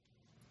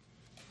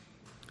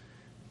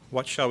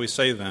What shall we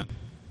say then?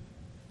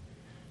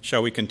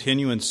 Shall we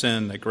continue in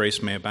sin that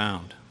grace may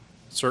abound?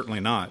 Certainly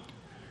not.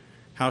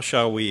 How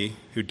shall we,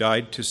 who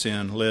died to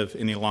sin, live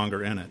any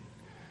longer in it?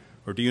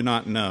 Or do you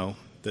not know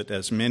that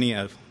as many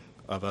of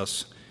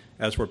us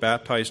as were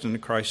baptized into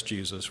Christ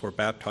Jesus were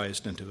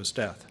baptized into his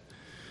death?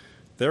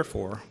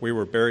 Therefore, we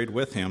were buried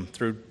with him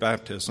through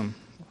baptism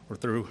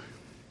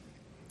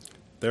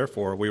into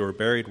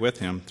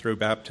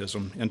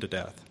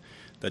death,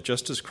 that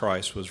just as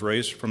Christ was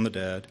raised from the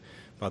dead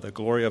by the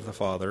glory of the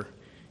Father,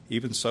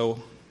 even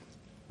so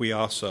we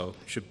also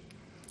should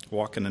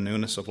walk in the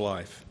newness of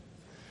life.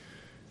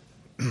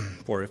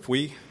 For if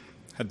we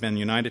had been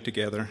united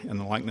together in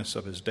the likeness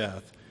of his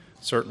death,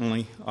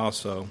 certainly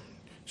also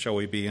shall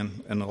we be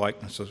in the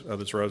likeness of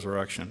his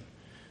resurrection,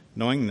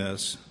 knowing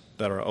this,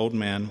 that our old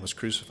man was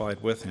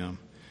crucified with him,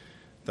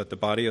 that the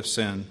body of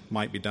sin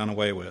might be done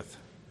away with,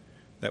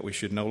 that we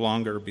should no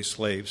longer be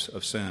slaves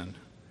of sin.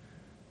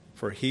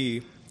 For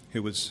he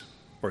who has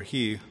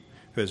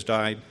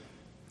died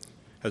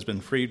has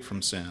been freed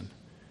from sin.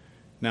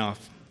 Now,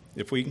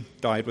 if we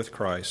died with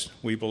Christ,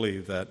 we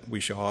believe that we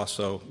shall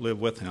also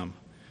live with him,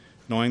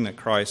 knowing that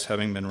Christ,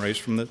 having been raised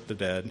from the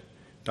dead,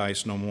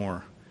 dies no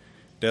more.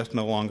 Death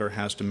no longer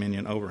has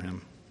dominion over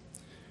him.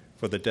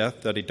 For the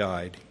death that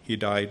he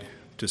died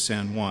to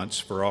sin once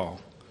for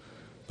all.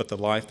 But the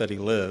life that he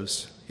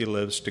lives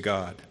to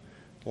God.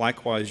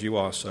 Likewise you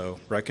also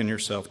reckon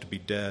yourself to be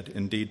dead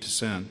indeed to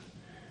sin,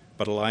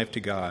 but alive to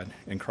God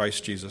in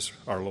Christ Jesus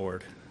our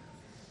Lord.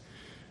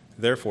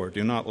 Therefore,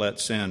 do not let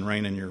sin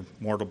reign in your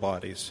mortal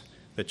bodies,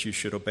 that you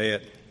should obey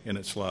it in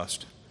its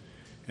lust.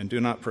 And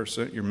do not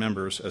present your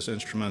members as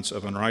instruments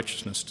of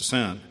unrighteousness to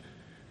sin,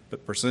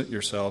 but present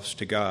yourselves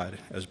to God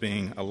as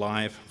being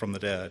alive from the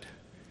dead,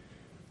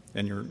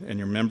 and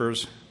your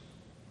members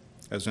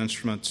as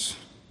instruments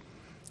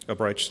of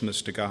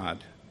righteousness to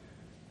God.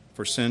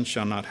 For sin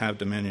shall not have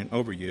dominion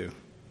over you,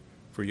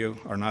 for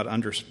you are not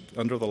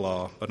under the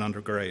law, but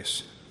under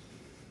grace.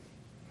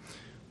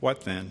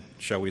 What then?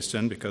 Shall we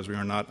sin because we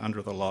are not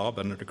under the law,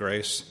 but under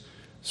grace?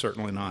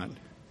 Certainly not.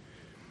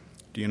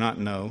 Do you not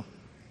know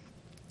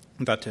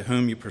that to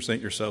whom you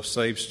present yourselves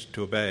slaves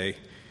to obey,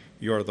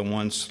 you are the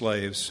ones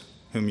slaves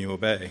whom you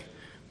obey,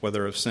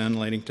 whether of sin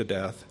leading to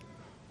death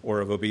or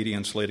of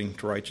obedience leading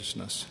to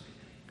righteousness?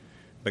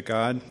 But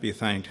God be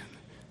thanked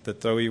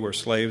that though you were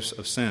slaves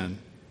of sin,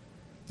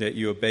 yet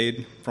you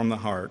obeyed from the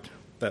heart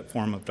that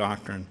form of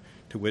doctrine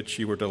to which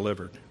you were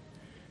delivered.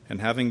 And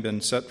having been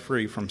set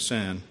free from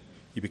sin,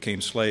 you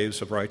became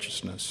slaves of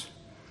righteousness.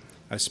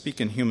 I speak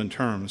in human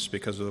terms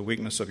because of the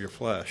weakness of your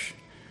flesh.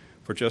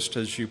 For just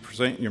as you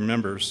present your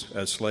members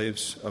as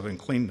slaves of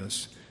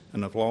uncleanness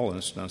and of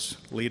lawlessness,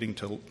 leading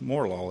to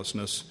more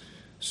lawlessness,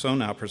 so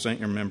now present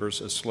your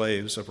members as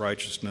slaves of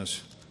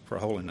righteousness for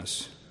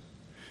holiness.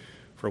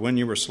 For when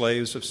you were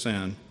slaves of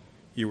sin,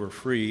 you were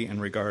free in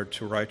regard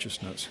to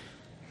righteousness.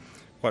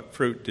 What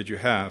fruit did you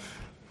have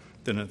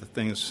then of the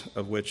things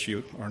of which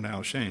you are now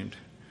ashamed?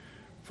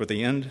 For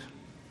the end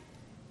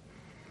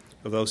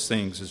of those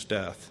things is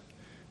death.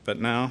 But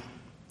now,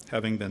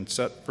 having been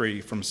set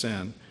free from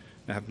sin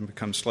and having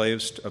become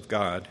slaves of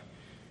God,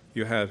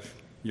 you have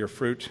your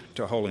fruit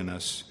to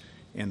holiness,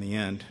 and the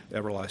end,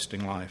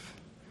 everlasting life.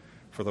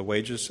 For the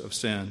wages of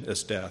sin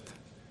is death,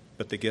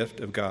 but the gift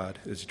of God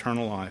is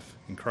eternal life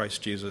in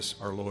Christ Jesus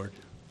our Lord.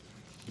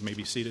 You may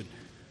be seated.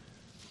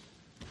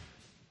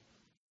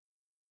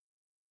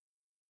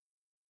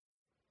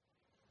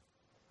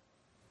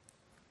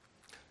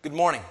 Good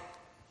morning.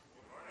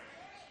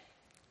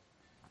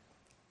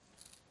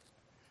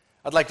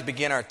 I'd like to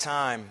begin our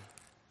time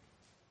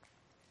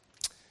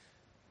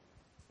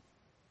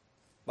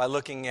by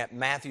looking at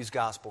Matthew's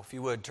Gospel. If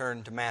you would,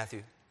 turn to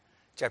Matthew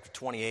chapter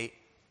 28.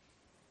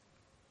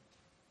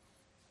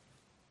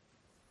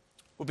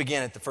 We'll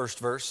begin at the first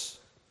verse.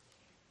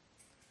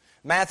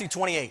 Matthew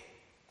 28.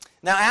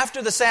 Now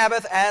after the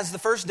Sabbath, as the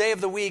first day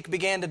of the week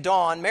began to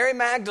dawn, Mary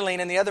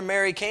Magdalene and the other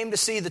Mary came to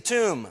see the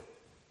tomb.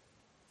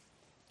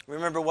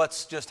 Remember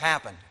what's just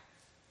happened,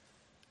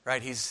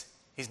 right? He's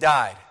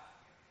died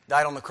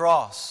on the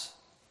cross.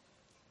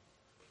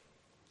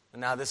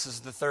 And now this is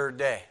the third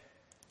day.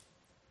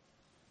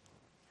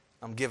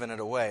 I'm giving it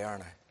away,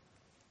 aren't I?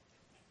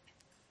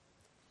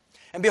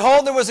 And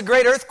behold, there was a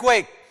great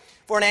earthquake,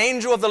 for an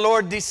angel of the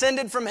Lord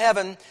descended from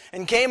heaven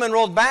and came and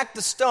rolled back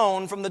the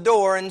stone from the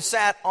door and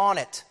sat on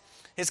it.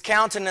 His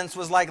countenance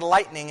was like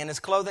lightning, and his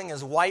clothing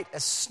as white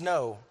as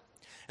snow.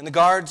 And the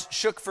guards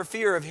shook for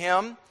fear of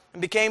him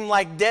and became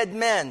like dead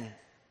men.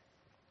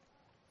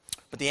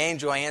 But the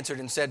angel answered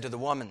and said to the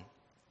woman,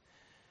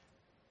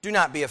 "Do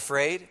not be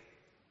afraid,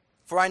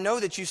 for I know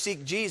that you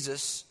seek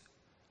Jesus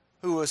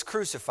who was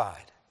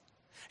crucified.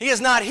 He is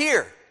not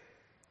here,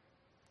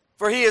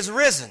 for he is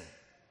risen,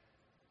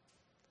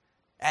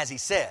 as he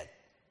said.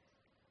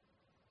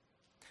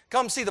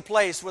 Come see the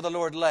place where the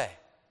Lord lay,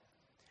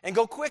 and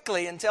go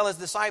quickly and tell his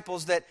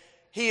disciples that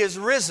he is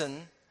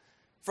risen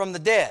from the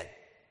dead.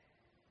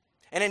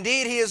 And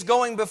indeed, he is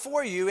going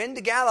before you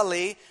into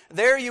Galilee.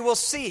 There you will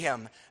see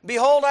him.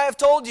 Behold, I have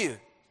told you."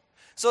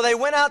 So they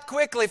went out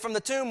quickly from the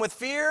tomb with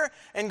fear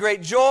and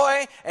great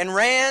joy and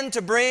ran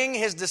to bring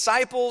his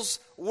disciples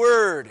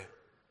word.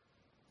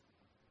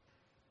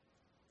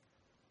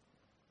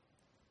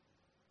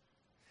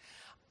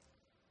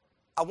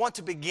 I want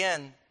to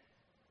begin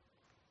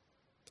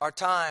our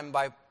time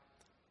by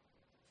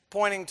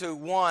pointing to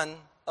one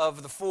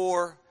of the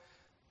 4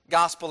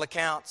 gospel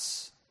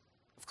accounts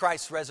of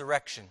Christ's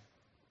resurrection.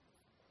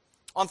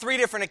 On 3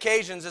 different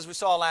occasions, as we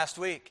saw last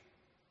week,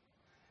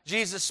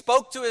 Jesus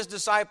spoke to his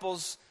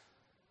disciples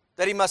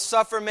that he must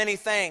suffer many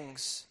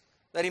things,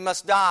 that he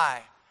must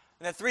die,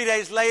 and that 3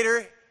 days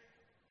later,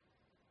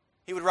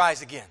 he would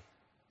rise again.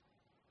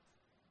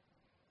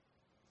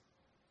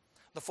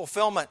 The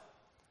fulfillment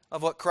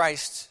of what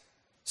Christ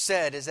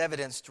said is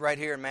evidenced right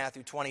here in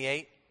Matthew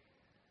 28.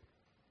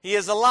 He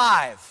is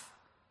alive.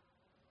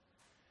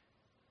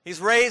 He's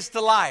raised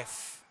to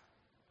life.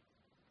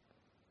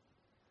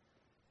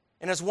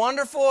 And as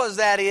wonderful as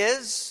that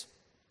is,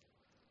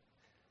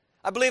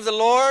 I believe the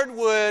Lord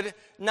would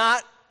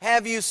not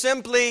have you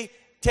simply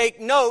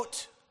take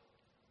note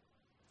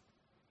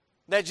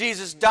that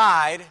Jesus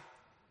died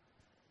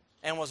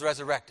and was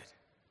resurrected.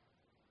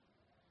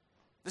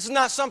 This is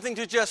not something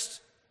to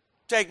just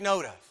take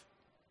note of.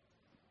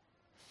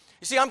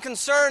 You see, I'm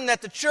concerned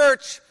that the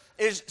church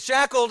is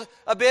shackled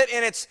a bit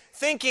in its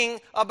thinking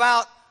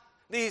about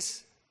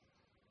these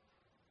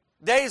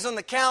days on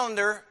the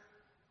calendar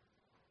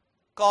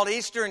called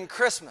Easter and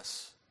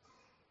Christmas.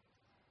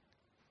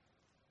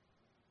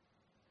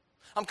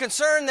 I'm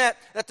concerned that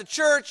the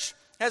church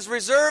has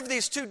reserved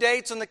these 2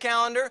 dates on the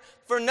calendar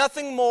for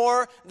nothing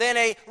more than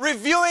a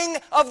reviewing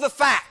of the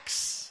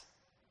facts.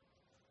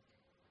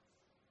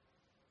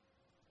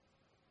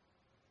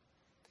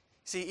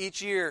 See,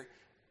 each year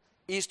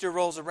Easter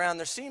rolls around,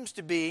 there seems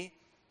to be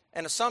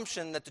an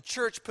assumption that the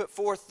church put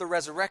forth the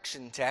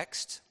resurrection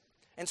text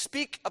and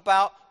speak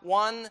about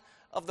one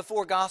of the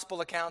 4 gospel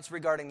accounts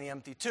regarding the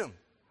empty tomb.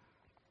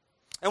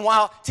 And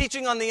while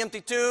teaching on the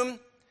empty tomb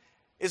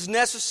is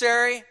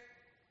necessary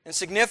and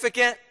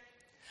significant,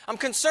 I'm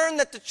concerned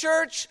that the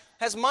church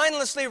has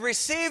mindlessly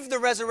received the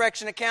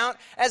resurrection account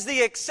as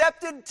the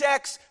accepted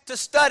text to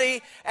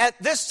study at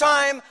this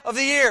time of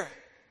the year.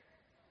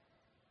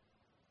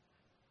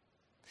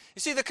 You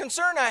see, the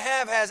concern I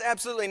have has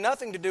absolutely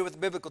nothing to do with the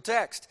biblical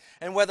text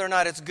and whether or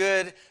not it's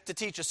good to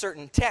teach a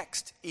certain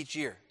text each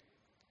year.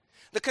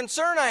 The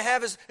concern I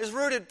have is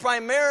rooted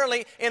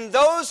primarily in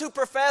those who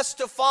profess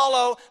to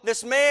follow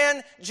this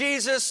man,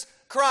 Jesus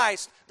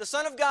Christ, the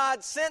Son of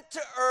God, sent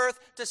to earth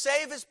to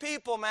save his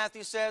people,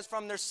 Matthew says,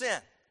 from their sin.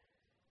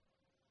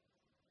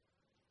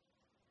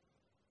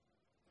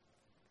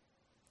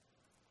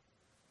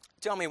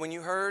 Tell me, when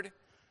you heard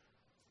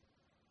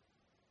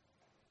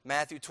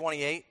Matthew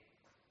 28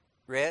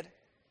 read,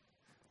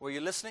 were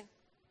you listening?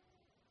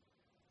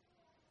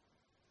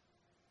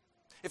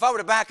 If I were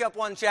to back up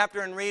one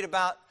chapter and read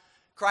about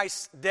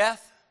Christ's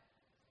death,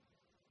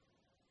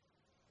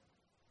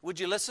 would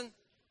you listen?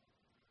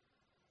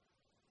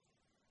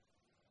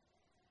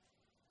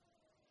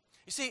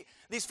 You see,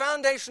 these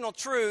foundational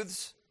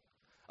truths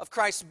of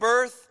Christ's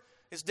birth,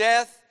 his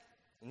death,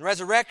 and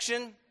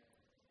resurrection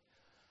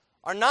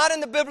are not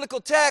in the biblical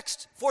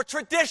text for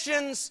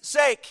tradition's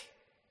sake.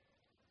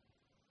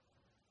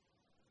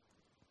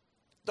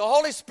 The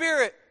Holy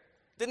Spirit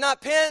did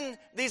not pen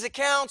these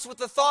accounts with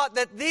the thought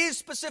that these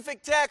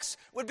specific texts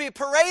would be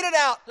paraded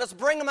out. Let's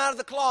bring them out of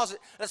the closet.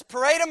 Let's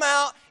parade them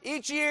out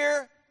each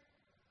year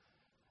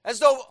as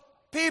though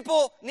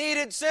people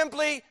needed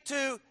simply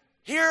to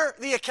hear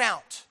the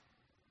account.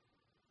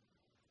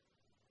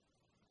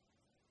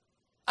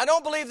 I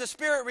don't believe the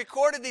Spirit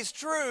recorded these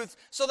truths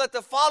so that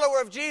the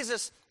follower of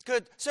Jesus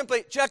could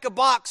simply check a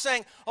box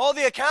saying, "Oh,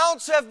 the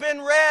accounts have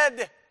been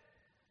read.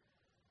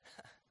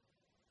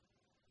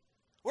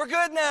 We're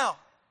good now."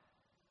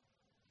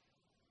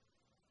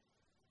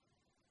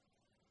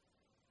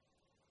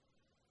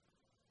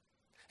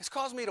 It's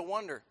caused me to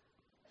wonder,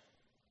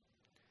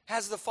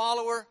 has the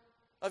follower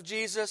of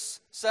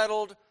Jesus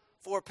settled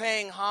for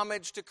paying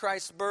homage to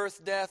Christ's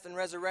birth, death, and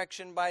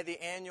resurrection by the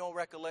annual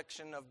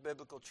recollection of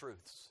biblical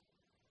truths?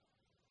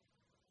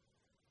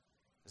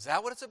 Is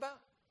that what it's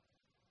about?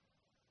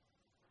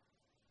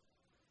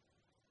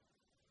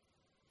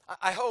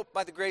 I hope,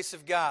 by the grace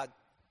of God,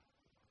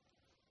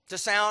 to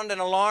sound an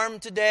alarm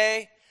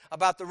today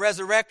about the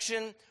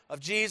resurrection of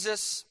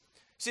Jesus.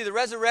 See, the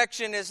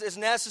resurrection is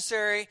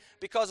necessary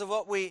because of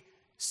what we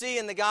see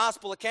in the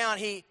gospel account.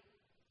 He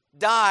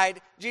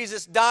died.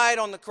 Jesus died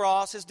on the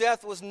cross. His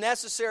death was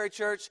necessary,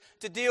 church,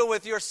 to deal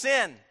with your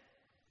sin.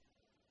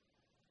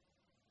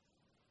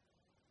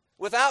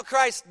 Without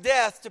Christ's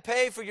death to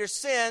pay for your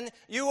sin,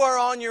 you are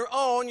on your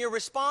own. You're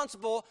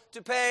responsible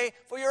to pay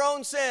for your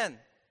own sin.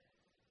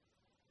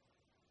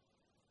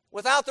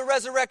 Without the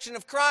resurrection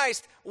of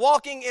Christ,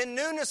 walking in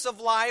newness of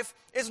life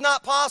is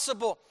not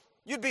possible.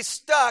 You'd be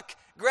stuck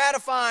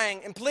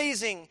gratifying and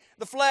pleasing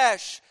the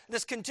flesh,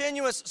 this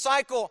continuous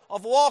cycle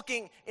of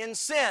walking in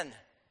sin.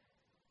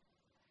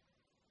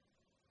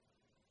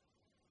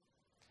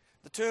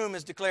 The tomb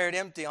is declared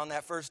empty on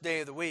that first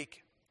day of the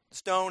week. The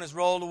stone is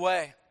rolled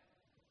away.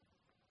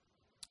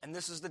 And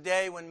this is the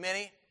day when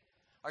many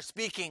are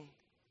speaking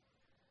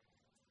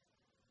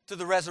to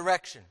the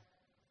resurrection.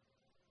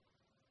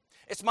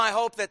 It's my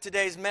hope that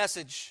today's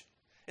message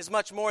is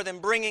much more than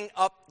bringing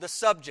up the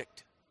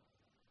subject.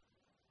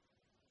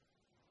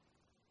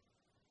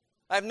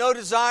 I have no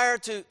desire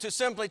to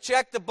simply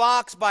check the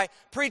box by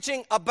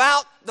preaching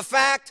about the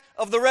fact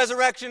of the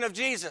resurrection of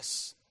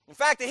Jesus. In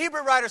fact, the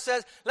Hebrew writer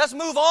says, let's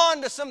move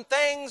on to some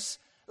things.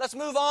 Let's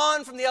move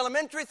on from the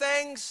elementary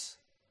things.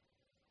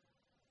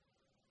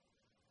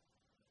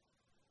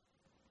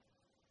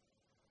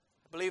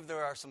 I believe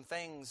there are some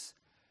things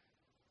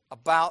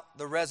about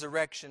the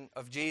resurrection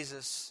of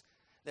Jesus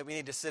that we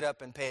need to sit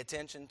up and pay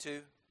attention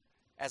to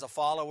as a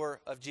follower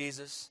of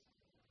Jesus.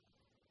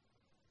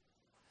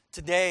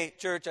 Today,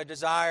 church, I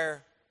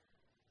desire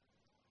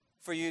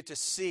for you to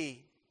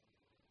see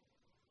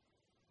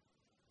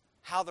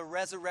how the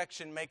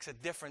resurrection makes a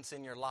difference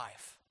in your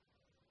life.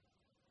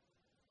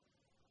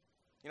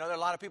 You know, there are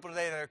a lot of people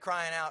today that are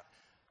crying out,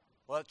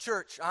 well,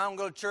 church, I don't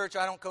go to church,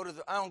 I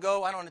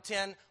don't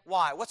attend.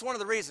 Why? What's one of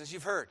the reasons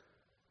you've heard?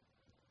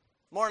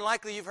 More than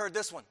likely you've heard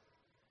this one.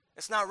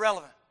 It's not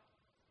relevant.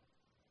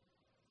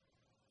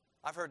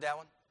 I've heard that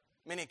one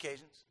many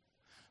occasions.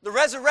 The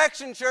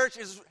resurrection, church,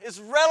 is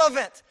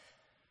relevant.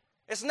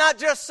 It's not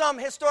just some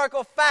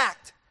historical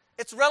fact.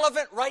 It's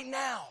relevant right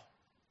now.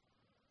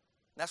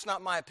 That's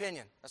not my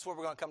opinion. That's what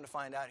we're going to come to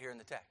find out here in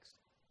the text.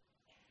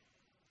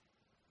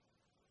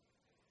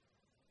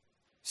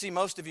 See,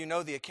 most of you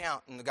know the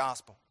account in the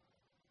gospel.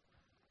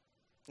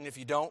 And if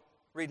you don't,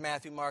 read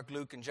Matthew, Mark,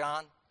 Luke, and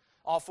John.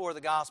 All four of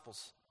the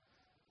gospels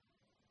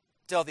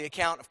tell the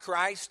account of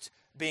Christ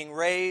being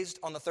raised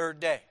on the third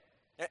day.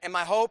 And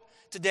my hope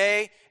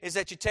today is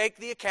that you take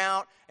the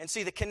account and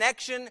see the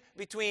connection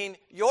between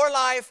your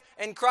life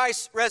and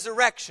Christ's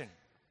resurrection.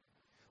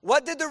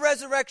 What did the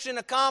resurrection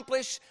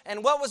accomplish,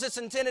 and what was its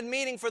intended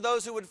meaning for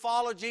those who would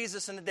follow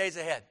Jesus in the days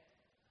ahead?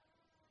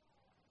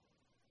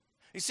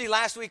 You see,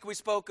 last week we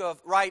spoke of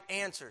right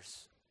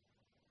answers.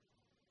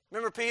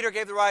 Remember Peter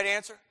gave the right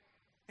answer?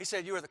 He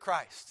said, "You are the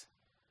Christ."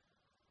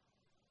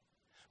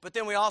 But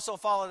then we also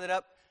followed it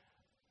up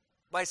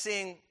by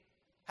seeing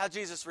how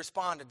Jesus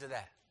responded to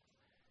that.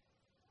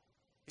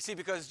 You see,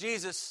 because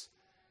Jesus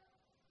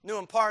knew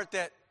in part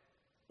that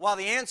while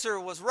the answer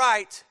was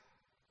right,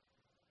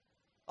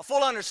 a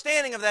full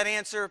understanding of that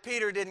answer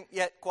Peter didn't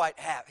yet quite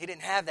have. He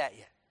didn't have that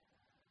yet.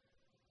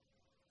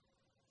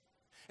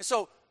 And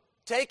so,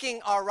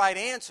 taking our right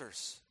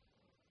answers,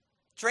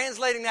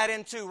 translating that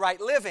into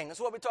right living, is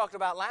what we talked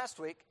about last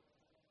week,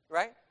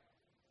 right?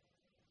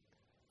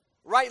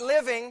 Right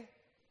living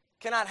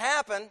cannot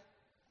happen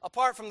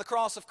apart from the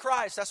cross of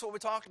Christ. That's what we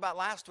talked about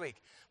last week.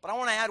 But I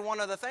want to add one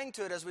other thing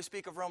to it as we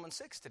speak of Romans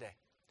 6 today.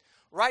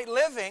 Right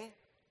living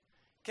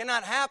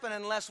cannot happen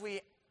unless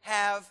we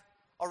have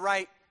a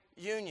right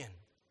union.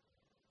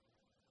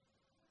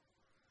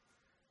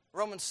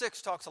 Romans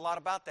 6 talks a lot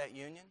about that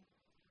union.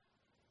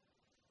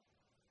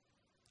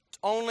 It's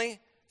only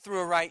through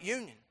a right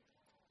union.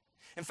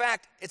 In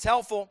fact, it's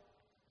helpful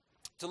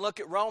to look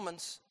at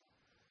Romans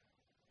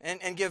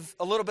and give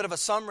a little bit of a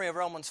summary of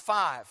Romans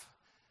 5.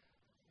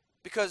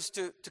 Because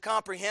to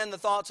comprehend the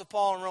thoughts of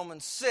Paul in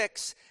Romans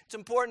 6, it's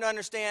important to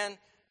understand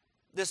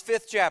this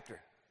 5th chapter.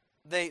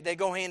 They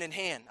go hand in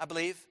hand, I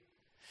believe.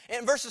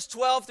 In verses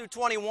 12 through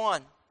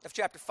 21 of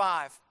chapter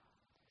 5,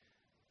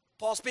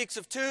 Paul speaks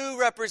of two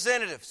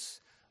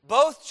representatives,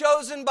 both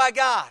chosen by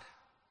God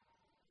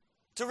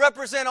to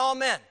represent all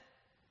men.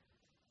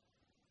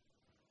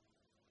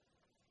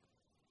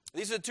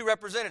 These are the two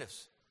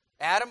representatives,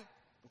 Adam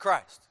and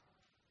Christ.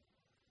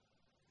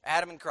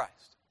 Adam and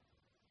Christ.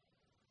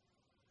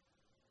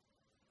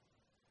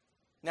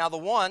 Now, the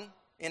one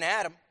in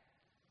Adam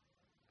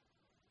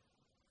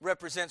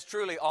represents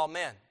truly all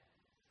men.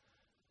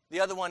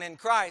 The other one in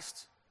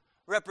Christ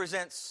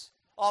represents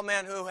all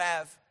men who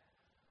have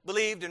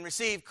believed and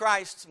received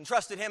Christ and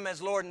trusted Him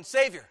as Lord and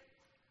Savior.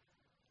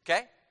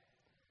 Okay?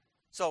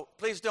 So,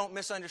 please don't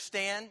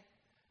misunderstand.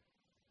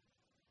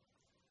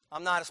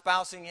 I'm not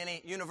espousing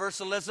any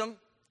universalism.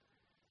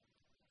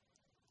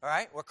 All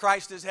right? Where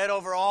Christ is head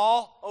over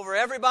all, over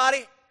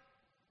everybody.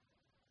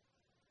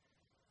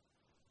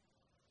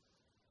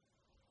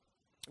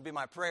 It'd be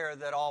my prayer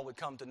that all would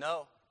come to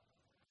know.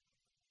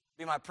 It'd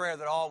be my prayer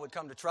that all would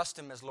come to trust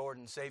Him as Lord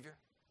and Savior.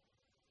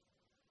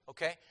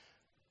 Okay?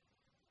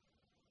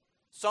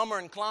 Some are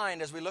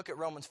inclined, as we look at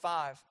Romans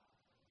 5,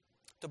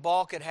 to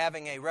balk at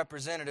having a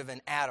representative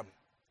in Adam.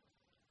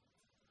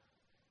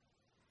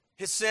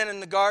 His sin in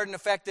the garden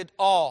affected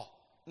all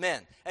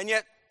men. And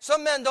yet,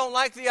 some men don't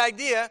like the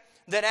idea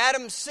that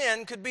Adam's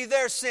sin could be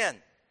their sin.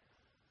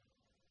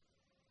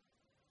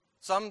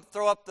 Some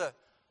throw up the,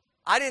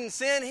 I didn't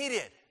sin, he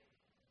did.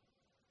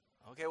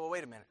 Okay, well,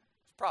 wait a minute.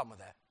 There's a problem with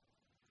that.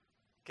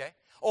 Okay?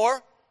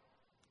 Or,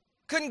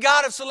 couldn't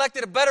God have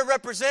selected a better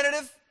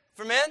representative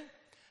for men?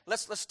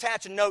 Let's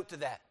attach a note to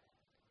that.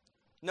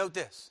 Note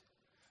this.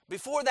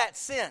 Before that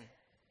sin,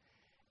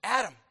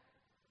 Adam,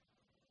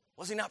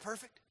 was he not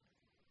perfect?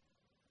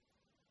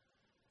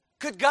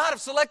 Could God have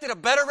selected a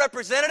better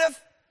representative?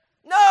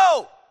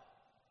 No!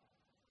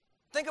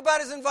 Think about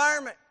his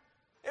environment.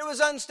 It was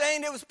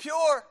unstained, it was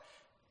pure.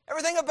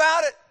 Everything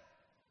about it.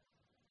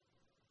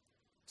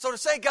 So to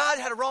say God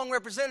had a wrong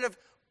representative,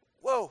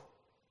 whoa,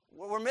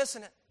 we're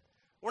missing it.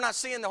 We're not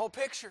seeing the whole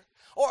picture.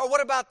 Or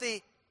what about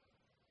the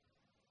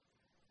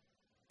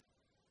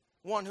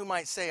one who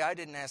might say, I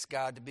didn't ask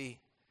God to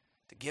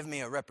give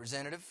me a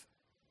representative.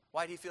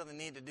 Why do you feel the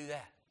need to do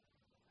that?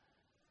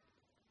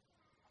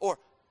 Or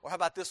how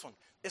about this one?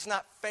 It's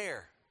not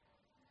fair.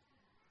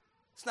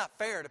 It's not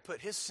fair to put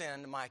his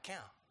sin to my account.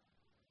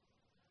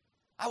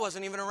 I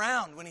wasn't even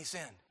around when he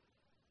sinned.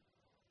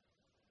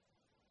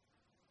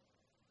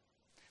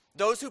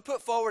 Those who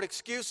put forward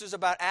excuses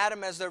about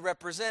Adam as their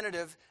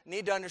representative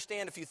need to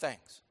understand a few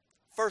things.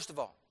 First of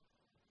all,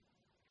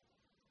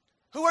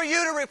 who are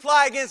you to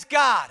reply against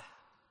God?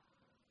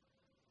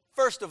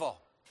 First of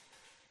all.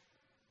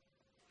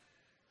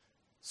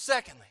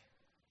 Secondly,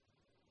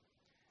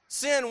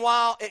 sin,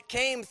 while it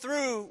came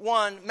through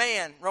one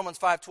man, Romans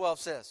 5:12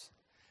 says,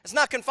 it's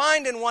not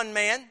confined in one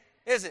man,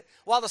 is it?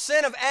 While the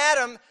sin of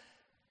Adam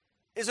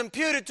is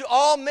imputed to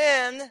all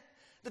men,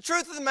 the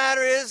truth of the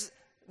matter is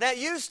that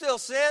you still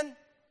sin.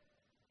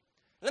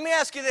 Let me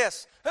ask you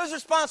this. Whose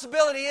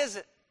responsibility is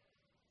it?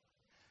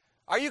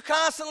 Are you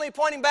constantly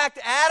pointing back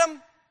to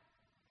Adam?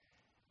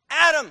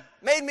 Adam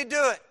made me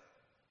do it.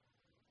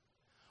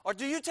 Or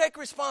do you take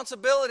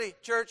responsibility,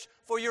 church,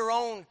 for your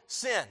own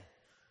sin?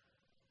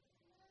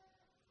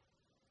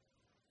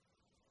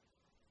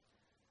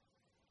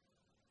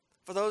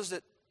 For those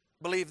that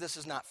believe this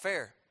is not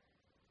fair,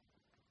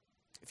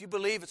 if you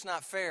believe it's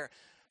not fair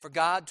for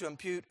God to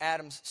impute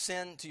Adam's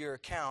sin to your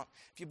account,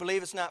 if you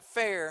believe it's not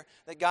fair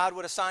that God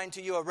would assign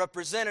to you a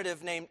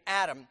representative named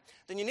Adam,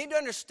 then you need to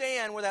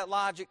understand where that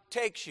logic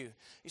takes you.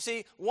 You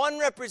see, one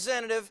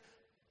representative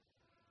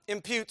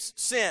imputes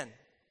sin,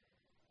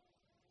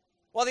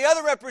 while the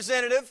other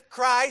representative,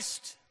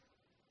 Christ,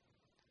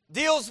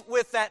 deals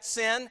with that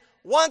sin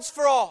once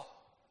for all.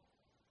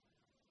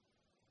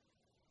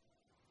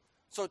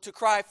 So to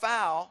cry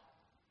foul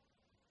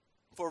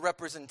for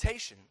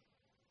representation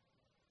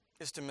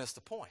is to miss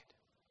the point.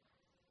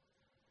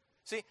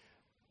 See,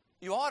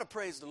 you ought to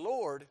praise the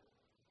Lord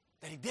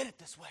that He did it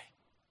this way.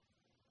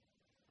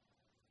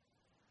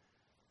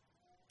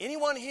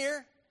 Anyone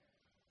here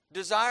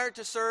desire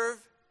to serve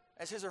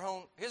as his or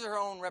her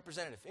own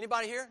representative?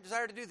 Anybody here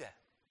desire to do that?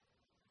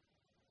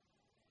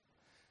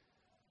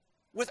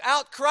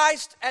 Without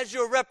Christ as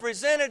your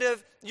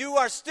representative, you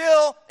are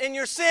still in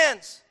your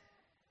sins.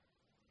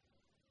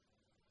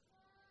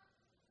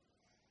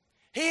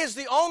 He is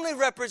the only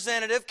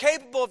representative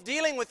capable of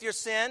dealing with your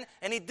sin,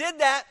 and He did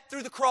that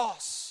through the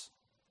cross.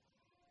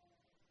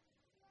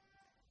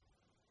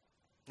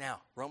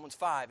 Now, Romans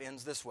 5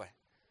 ends this way.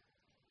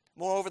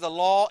 Moreover, the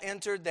law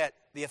entered that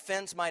the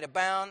offense might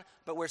abound,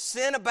 but where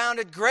sin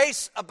abounded,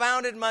 grace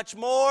abounded much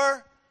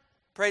more.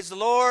 Praise the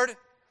Lord.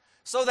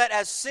 So that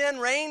as sin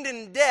reigned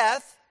in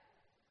death,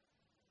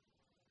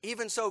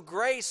 even so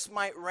grace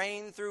might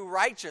reign through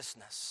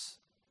righteousness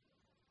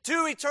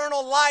to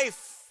eternal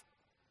life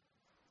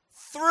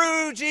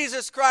through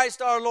Jesus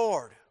Christ our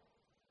Lord.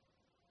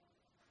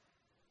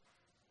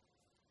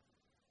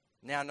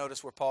 Now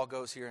notice where Paul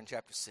goes here in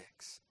chapter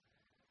 6.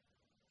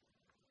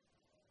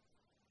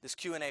 This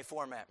Q&A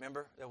format,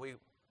 remember, that we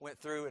went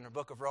through in the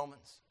book of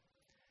Romans?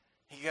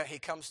 He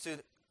comes to a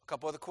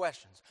couple other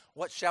questions.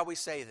 What shall we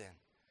say then?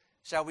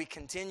 Shall we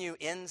continue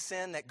in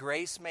sin that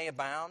grace may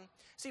abound?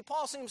 See,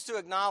 Paul seems to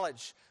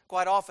acknowledge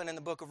quite often in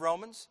the book of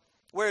Romans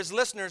where his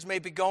listeners may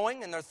be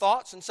going in their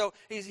thoughts. And so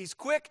he's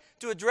quick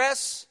to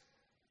address,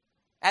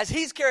 as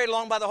he's carried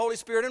along by the Holy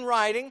Spirit in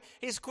writing,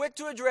 he's quick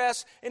to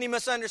address any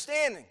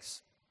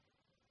misunderstandings.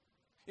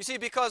 You see,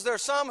 because there are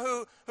some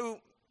who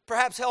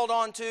perhaps held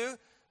on to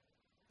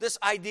this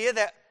idea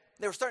that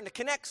they were starting to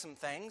connect some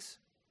things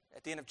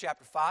at the end of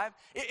chapter 5.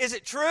 Is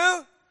it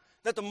true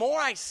that the more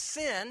I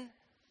sin,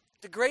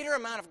 the greater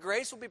amount of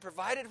grace will be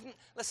provided?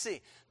 Let's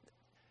see.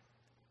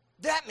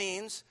 That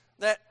means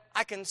that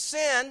I can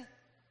sin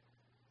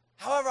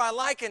however I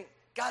like, and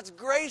God's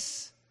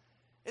grace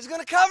is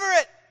going to cover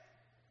it.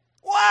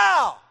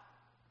 Wow!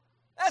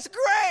 That's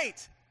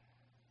great!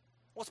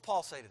 What's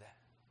Paul say to that?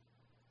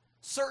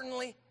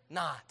 Certainly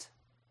not.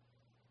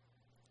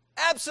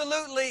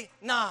 Absolutely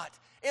not.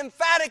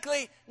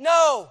 Emphatically,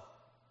 no.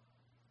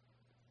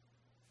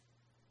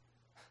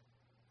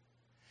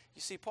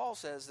 You see, Paul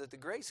says that the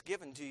grace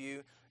given to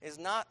you is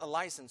not a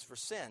license for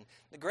sin.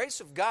 The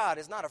grace of God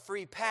is not a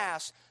free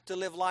pass to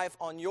live life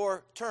on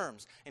your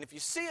terms. And if you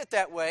see it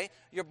that way,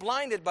 you're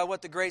blinded by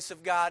what the grace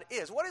of God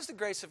is. What is the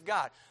grace of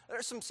God? There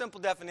are some simple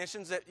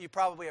definitions that you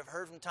probably have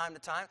heard from time to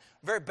time.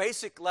 Very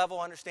basic level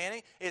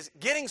understanding is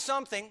getting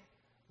something,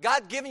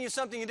 God giving you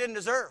something you didn't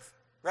deserve,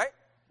 right?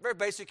 Very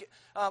basic.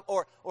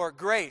 Or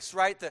grace,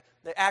 right? The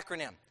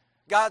acronym.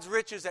 God's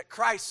riches at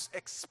Christ's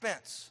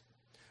expense.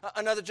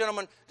 Another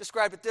gentleman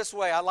described it this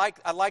way. I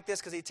like this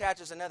because he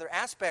attaches another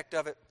aspect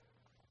of it.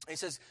 He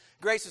says,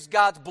 grace is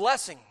God's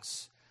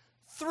blessings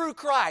through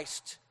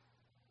Christ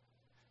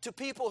to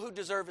people who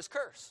deserve His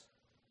curse.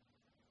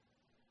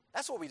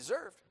 That's what we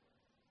deserved.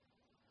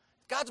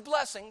 God's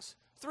blessings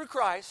through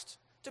Christ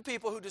to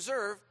people who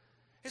deserve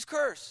His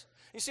curse.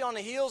 You see, on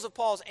the heels of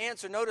Paul's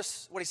answer,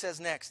 notice what he says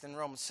next in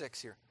Romans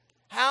 6 here.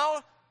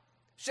 How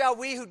shall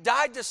we who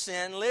died to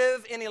sin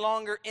live any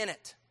longer in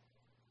it?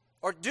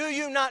 Or do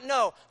you not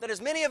know that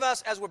as many of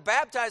us as were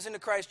baptized into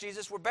Christ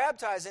Jesus were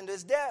baptized into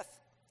His death?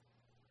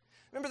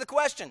 Remember the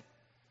question,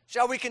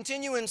 shall we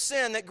continue in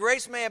sin that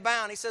grace may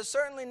abound? He says,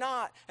 certainly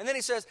not. And then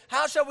he says,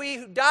 how shall we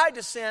who died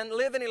to sin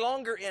live any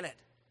longer in it?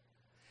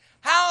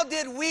 How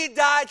did we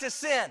die to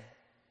sin?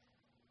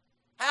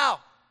 How?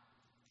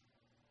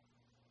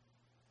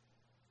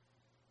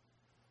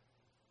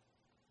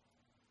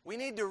 We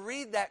need to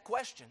read that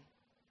question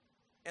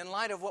in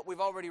light of what we've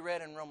already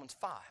read in Romans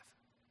 5.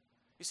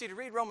 You see, to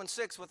read Romans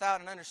 6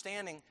 without an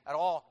understanding at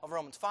all of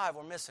Romans 5,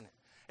 we're missing it.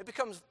 It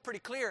becomes pretty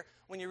clear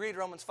when you read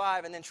Romans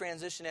 5 and then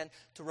transition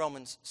into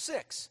Romans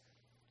 6.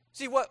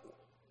 See,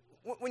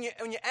 when you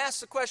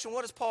ask the question,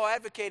 what is Paul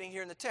advocating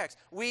here in the text?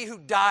 We who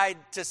died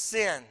to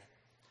sin.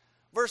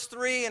 Verse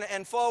 3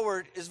 and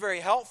forward is very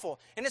helpful.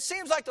 And it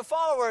seems like the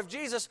follower of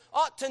Jesus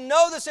ought to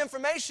know this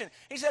information.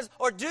 He says,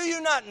 or do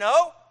you not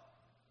know?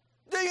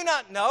 Do you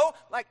not know?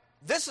 Like,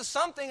 this is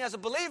something as a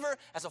believer,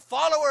 as a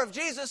follower of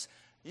Jesus,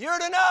 you're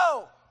to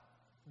know.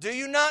 Do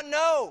you not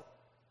know?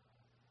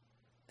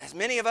 As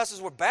many of us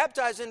as were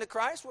baptized into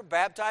Christ, were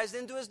baptized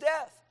into His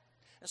death.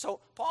 And so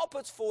Paul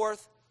puts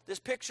forth this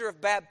picture of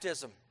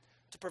baptism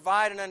to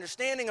provide an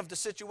understanding of the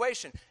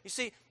situation. You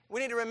see, we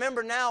need to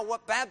remember now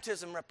what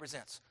baptism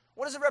represents.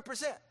 What does it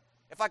represent?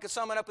 If I could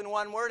sum it up in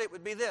one word, it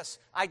would be this: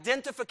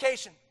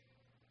 identification.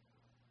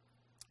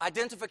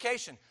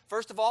 Identification.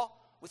 First of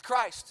all, with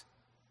Christ.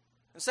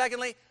 And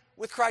secondly,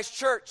 with Christ's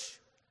church.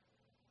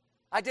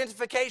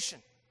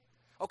 Identification.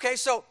 Okay,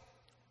 so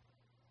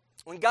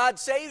when God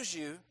saves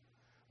you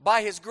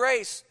by His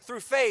grace through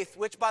faith,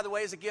 which, by the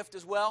way, is a gift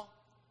as well,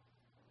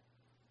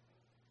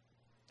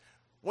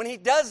 when He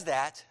does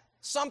that,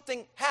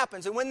 something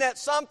happens. And when that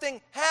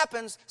something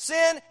happens,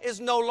 sin is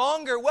no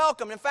longer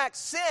welcome. In fact,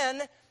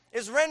 sin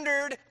is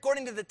rendered,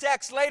 according to the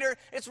text later,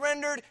 it's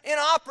rendered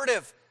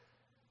inoperative.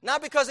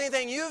 Not because of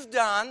anything you've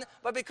done,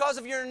 but because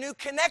of your new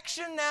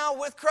connection now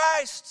with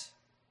Christ.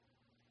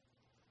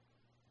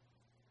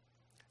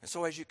 And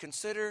so as you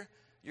consider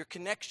your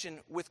connection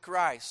with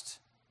Christ,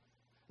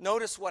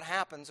 notice what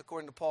happens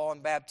according to Paul in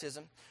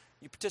baptism.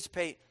 You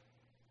participate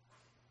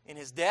in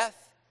His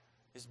death,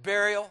 His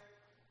burial,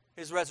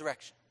 His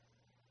resurrection.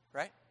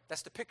 Right?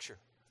 That's the picture.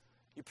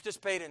 You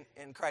participate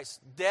in Christ's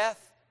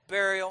death,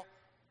 burial,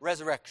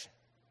 resurrection.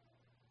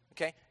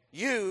 Okay?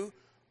 You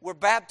were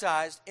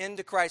baptized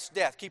into Christ's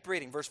death. Keep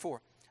reading, verse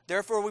 4.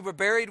 Therefore we were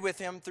buried with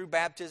Him through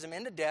baptism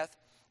into death,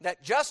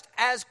 that just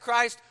as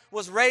Christ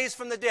was raised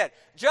from the dead,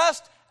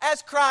 just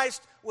as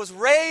Christ was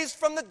raised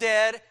from the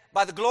dead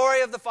by the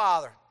glory of the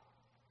Father,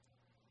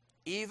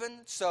 even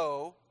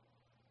so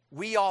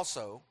we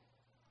also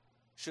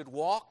should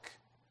walk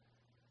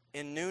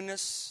in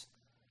newness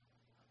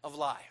of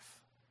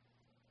life.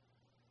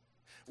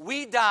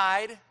 We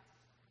died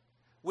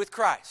with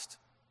Christ.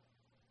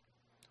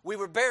 We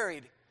were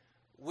buried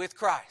with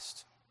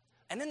Christ.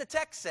 And then the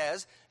text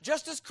says,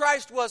 just as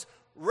Christ was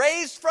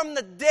raised from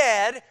the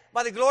dead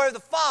by the glory of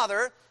the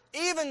Father,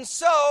 even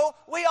so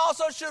we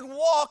also should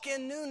walk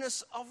in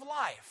newness of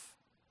life.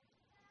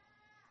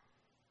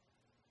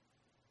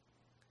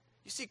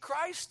 You see,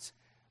 Christ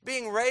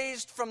being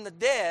raised from the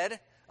dead,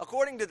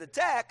 according to the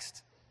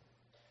text,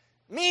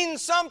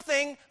 means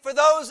something for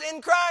those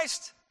in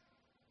Christ.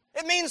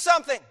 It means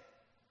something.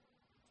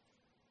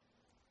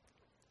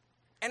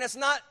 And it's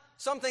not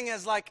something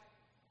as like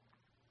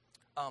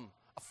a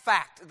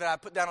fact that I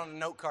put down on a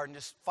note card and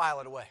just file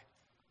it away.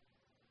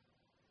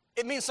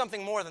 It means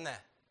something more than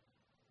that.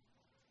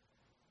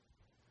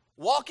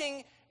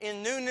 Walking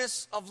in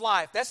newness of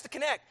life. That's the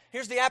connect.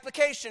 Here's the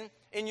application.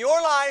 In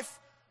your life,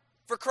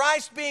 for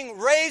Christ being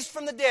raised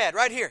from the dead,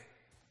 right here,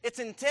 it's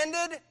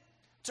intended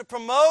to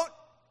promote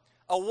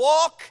a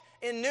walk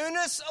in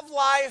newness of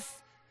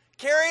life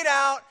carried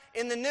out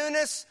in the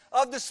newness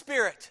of the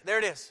Spirit. There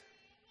it is.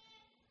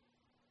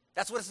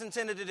 That's what it's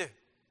intended to do.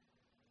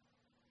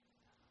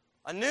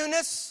 A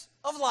newness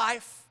of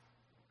life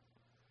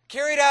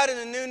carried out in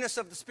the newness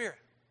of the Spirit.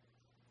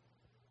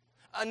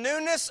 A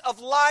newness of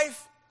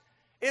life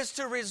is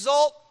to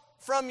result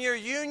from your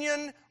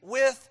union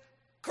with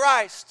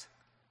Christ.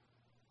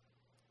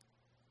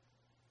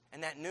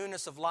 And that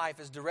newness of life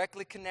is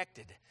directly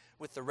connected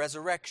with the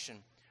resurrection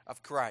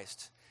of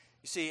Christ.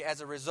 You see,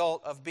 as a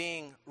result of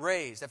being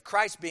raised, of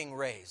Christ being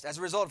raised, as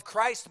a result of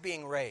Christ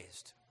being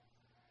raised,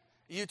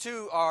 you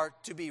too are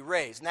to be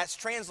raised. And that's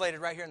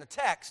translated right here in the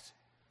text.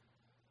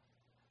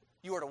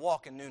 You are to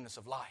walk in newness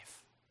of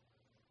life.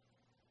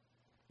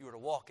 You are to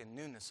walk in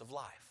newness of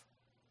life.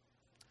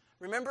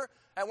 Remember,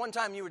 at one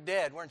time you were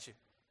dead, weren't you?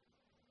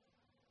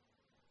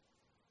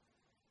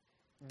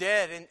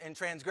 Dead in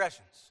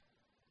transgressions.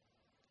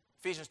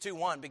 Ephesians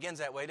 2:1 begins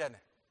that way, doesn't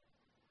it?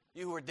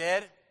 You who were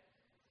dead,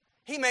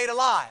 He made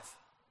alive.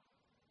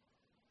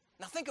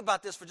 Now think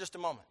about this for just a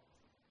moment.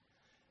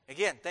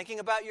 Again, thinking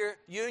about your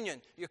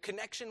union, your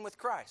connection with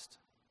Christ.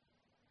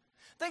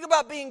 Think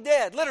about being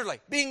dead, literally,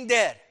 being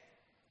dead.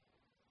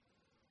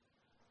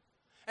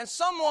 And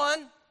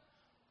someone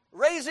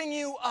raising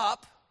you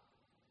up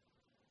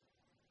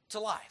to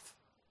life.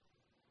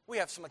 We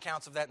have some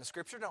accounts of that in the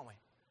Scripture, don't we?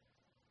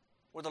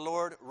 Where the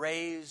Lord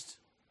raised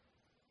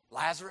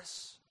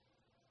Lazarus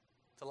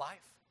to life.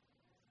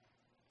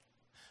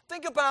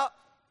 Think about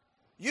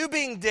you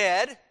being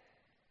dead,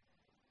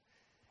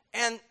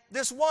 and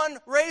this one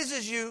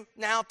raises you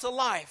now to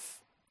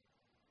life.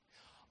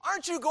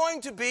 Aren't you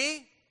going to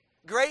be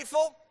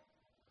grateful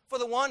for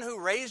the one who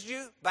raised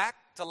you back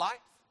to life?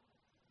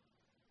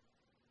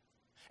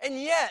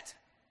 And yet,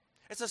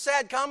 it's a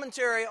sad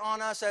commentary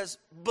on us as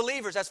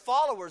believers, as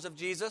followers of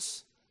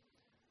Jesus,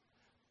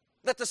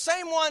 that the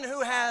same one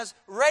who has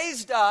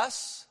raised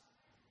us,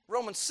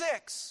 Romans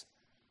 6,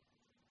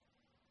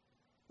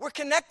 we're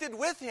connected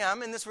with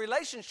Him in this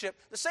relationship.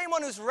 The same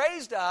one who's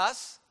raised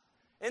us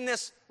in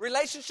this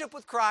relationship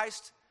with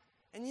Christ,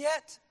 and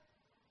yet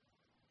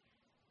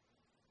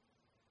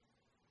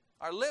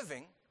our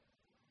living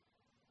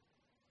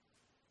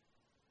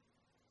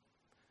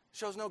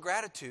shows no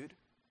gratitude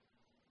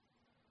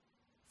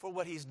for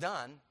what He's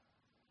done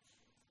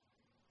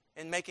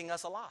in making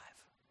us alive.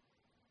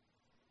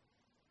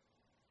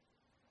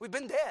 We've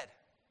been dead.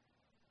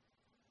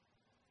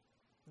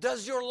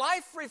 Does your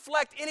life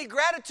reflect any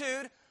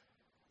gratitude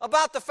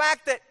about the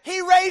fact that He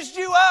raised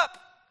you up?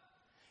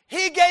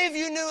 He gave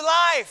you new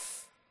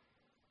life.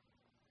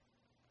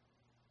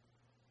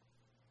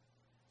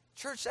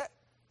 Church,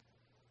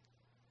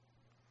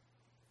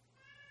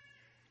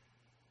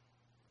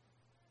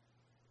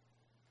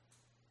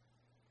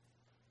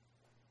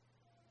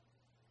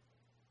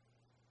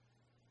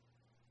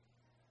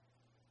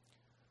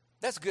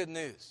 that's good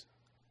news.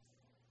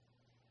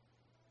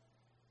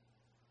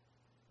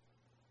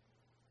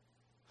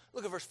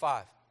 Look at verse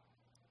 5.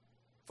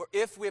 For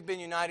if we have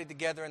been united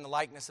together in the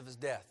likeness of His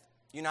death,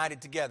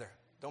 united together,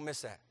 don't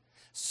miss that.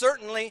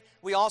 Certainly,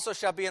 we also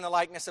shall be in the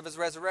likeness of His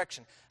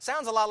resurrection.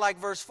 Sounds a lot like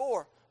verse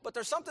 4, but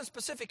there's something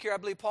specific here I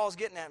believe Paul's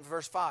getting at in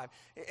verse 5.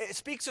 It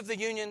speaks of the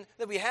union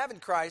that we have in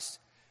Christ,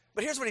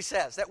 but here's what he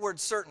says. That word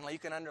certainly, you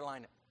can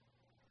underline it.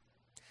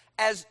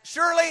 As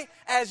surely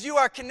as you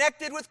are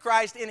connected with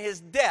Christ in His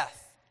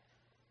death,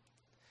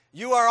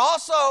 you are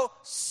also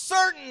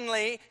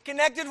certainly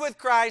connected with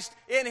Christ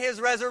in His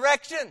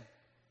resurrection.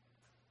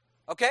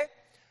 Okay?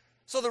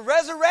 So the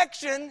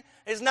resurrection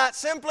is not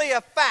simply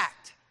a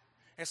fact.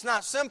 It's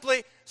not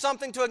simply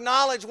something to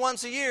acknowledge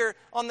once a year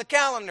on the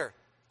calendar.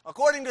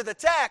 According to the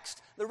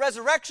text, the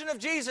resurrection of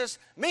Jesus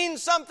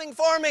means something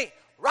for me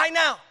right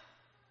now.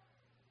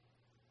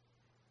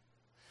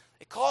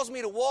 It calls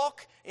me to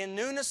walk in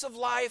newness of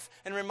life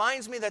and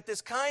reminds me that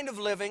this kind of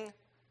living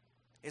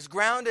is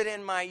grounded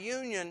in my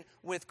union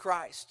with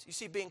Christ. You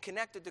see, being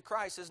connected to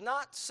Christ is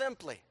not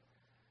simply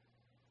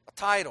a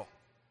title,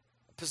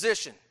 a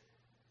position.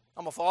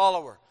 I'm a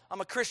follower.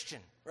 I'm a Christian,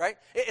 right?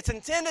 It's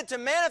intended to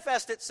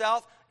manifest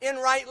itself in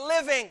right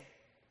living.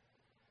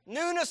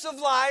 Newness of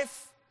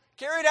life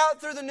carried out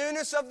through the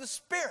newness of the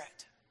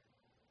Spirit.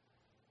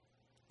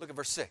 Look at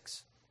verse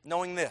 6.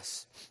 Knowing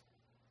this,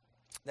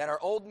 that our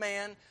old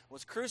man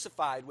was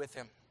crucified with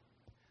Him,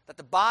 that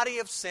the body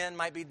of sin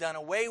might be done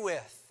away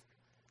with.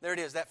 There it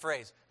is, that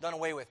phrase, done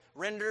away with,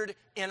 rendered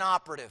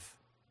inoperative.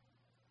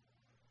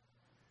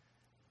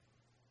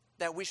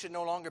 That we should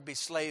no longer be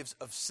slaves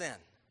of sin.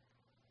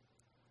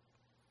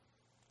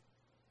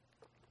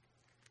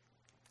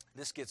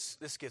 This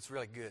gets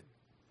really good.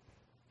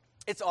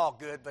 It's all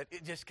good, but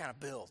it just kind of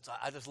builds.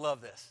 I just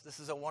love this. This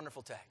is a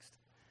wonderful text.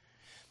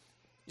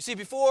 You see,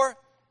 before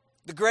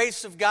the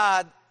grace of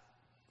God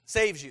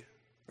saves you,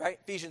 right?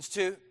 Ephesians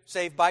 2,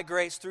 saved by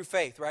grace through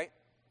faith, right?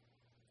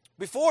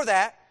 Before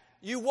that,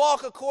 you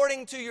walk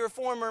according to your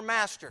former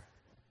master.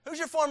 Who's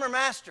your former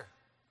master?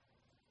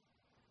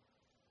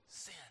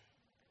 Sin.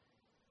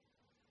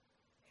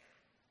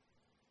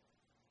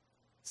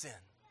 Sin.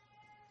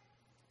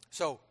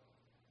 So,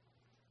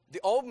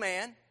 the old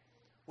man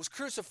was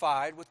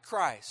crucified with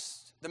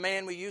Christ. The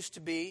man we used to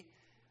be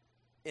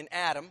in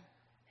Adam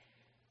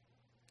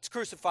is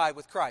crucified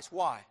with Christ.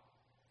 Why?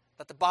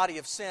 That the body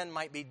of sin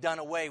might be done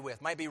away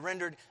with, might be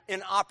rendered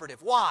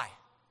inoperative. Why?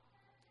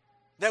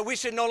 That we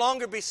should no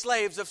longer be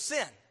slaves of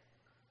sin.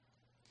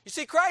 You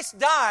see, Christ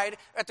died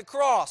at the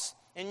cross,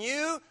 and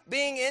you,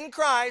 being in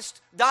Christ,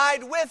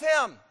 died with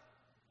Him.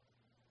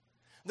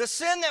 The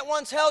sin that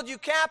once held you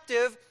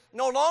captive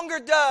no longer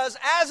does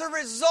as a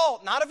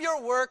result, not of your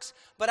works,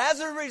 but as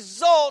a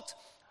result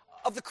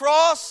of the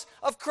cross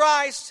of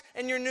Christ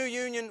and your new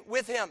union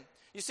with Him.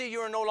 You see, you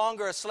are no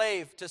longer a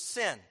slave to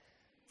sin.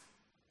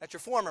 That's your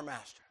former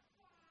master.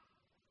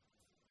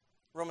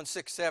 Romans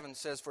 6:7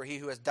 says, for he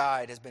who has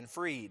died has been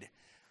freed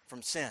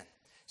from sin.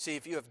 See,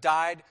 if you have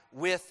died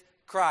with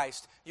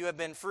Christ, you have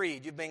been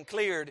freed. You've been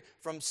cleared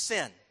from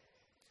sin.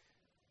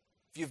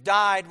 If you've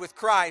died with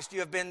Christ,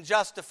 you have been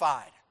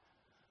justified.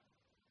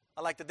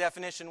 I like the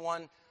definition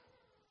one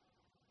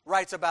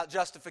writes about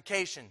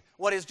justification.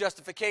 What is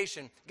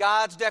justification?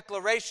 God's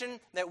declaration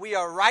that we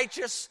are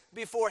righteous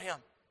before Him.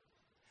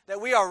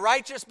 That we are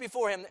righteous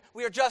before Him. That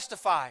we are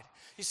justified.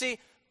 You see,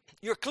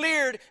 you're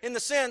cleared in the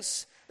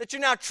sense that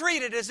you're now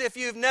treated as if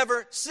you've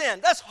never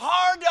sinned. That's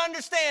hard to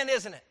understand,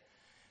 isn't it?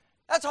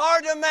 That's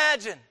hard to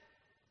imagine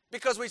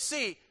because we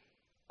see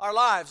our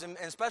lives, and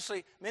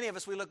especially many of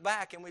us, we look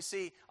back and we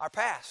see our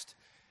past.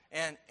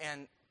 And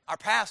our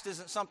past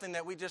isn't something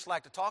that we just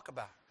like to talk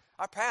about.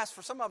 Our past,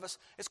 for some of us,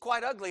 is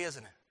quite ugly,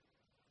 isn't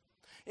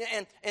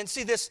it? And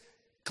see this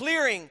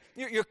clearing,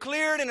 you're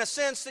cleared in a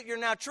sense that you're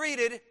now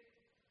treated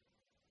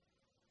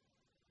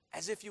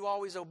as if you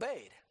always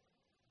obeyed.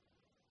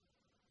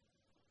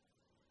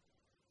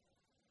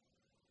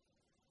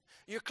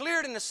 You're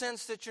cleared in the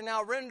sense that you're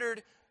now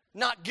rendered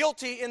not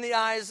guilty in the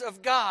eyes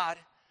of God.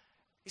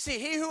 You see,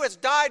 he who has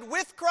died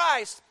with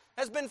Christ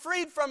has been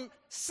freed from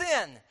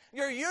sin.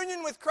 Your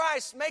union with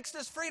Christ makes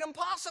this freedom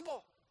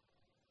possible.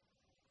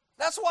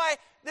 That's why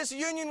this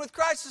union with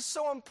Christ is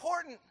so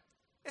important.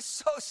 It's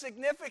so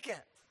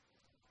significant.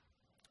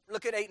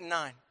 Look at 8 and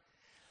 9.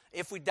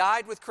 If we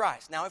died with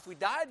Christ. Now, if we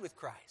died with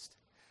Christ,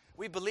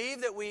 we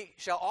believe that we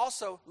shall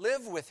also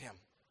live with Him,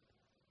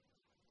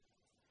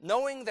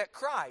 knowing that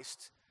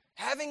Christ,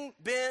 having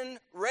been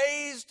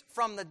raised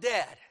from the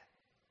dead,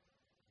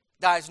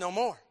 dies no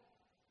more.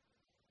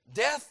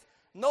 Death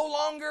no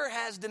longer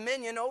has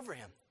dominion over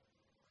Him.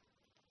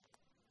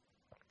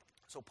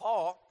 So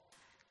Paul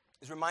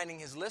is reminding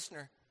his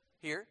listener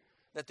here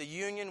that the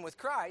union with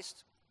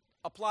Christ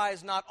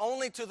applies not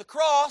only to the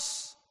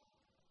cross,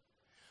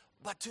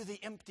 but to the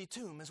empty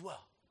tomb as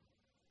well.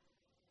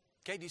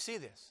 Okay, do you see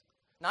this?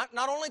 Not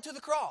only to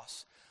the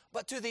cross,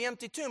 but to the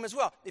empty tomb as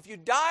well. If you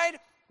died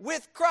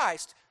with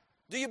Christ,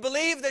 do you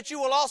believe that you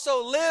will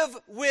also live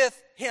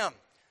with Him?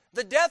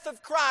 The death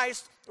of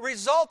Christ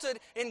resulted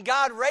in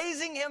God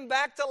raising Him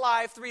back to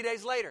life 3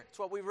 days later. That's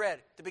what we read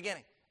at the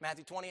beginning,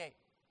 Matthew 28.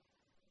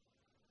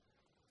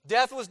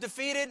 Death was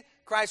defeated.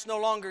 Christ no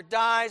longer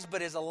dies,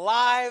 but is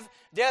alive.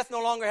 Death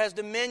no longer has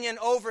dominion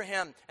over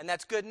Him. And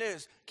that's good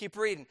news. Keep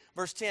reading.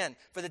 Verse 10.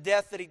 For the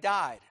death that He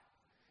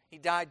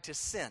died to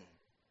sin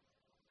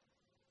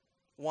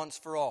once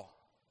for all.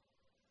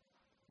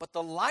 But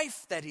the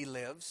life that He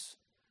lives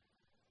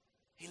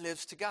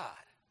to God.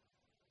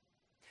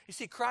 You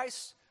see,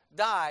 Christ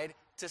died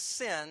to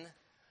sin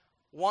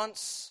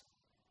once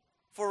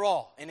for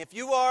all. And if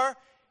you are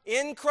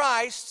in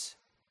Christ,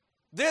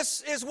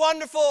 this is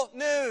wonderful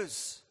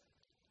news.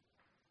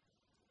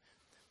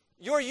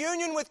 Your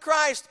union with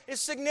Christ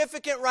is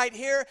significant right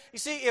here. You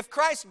see, if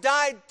Christ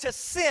died to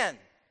sin,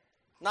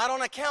 not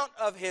on account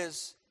of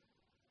His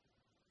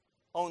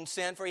own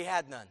sin, for He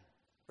had none,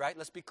 right?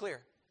 Let's be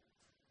clear.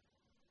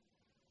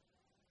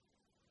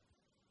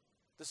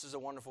 This is a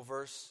wonderful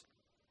verse.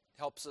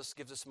 Helps us,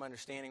 gives us some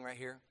understanding right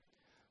here.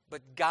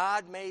 But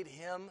God made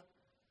Him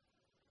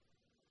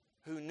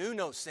who knew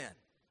no sin,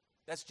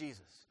 that's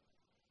Jesus,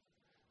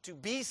 to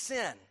be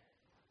sin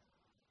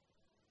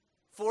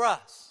for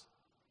us,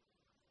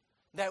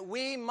 that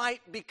we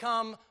might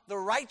become the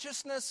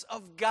righteousness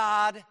of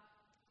God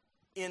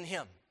in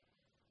Him.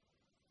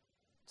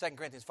 2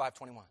 Corinthians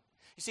 5:21.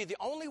 You see, the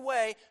only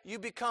way you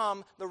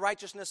become the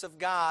righteousness of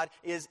God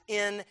is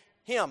in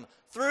Him,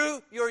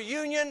 through your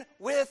union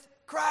with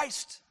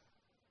Christ.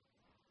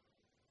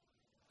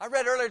 I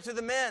read earlier to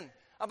the men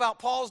about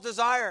Paul's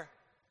desire,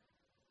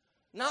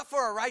 not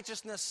for a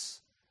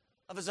righteousness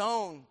of his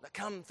own that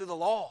come through the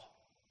law,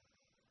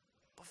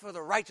 but for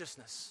the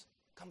righteousness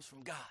that comes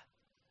from God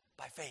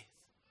by faith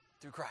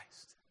through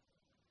Christ.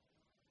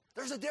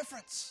 There's a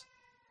difference.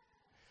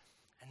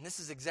 And this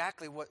is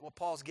exactly what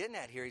Paul's getting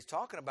at here. He's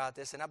talking about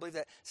this, and I believe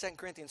that 2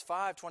 Corinthians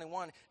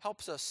 5:21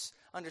 helps us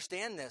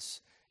understand this.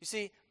 You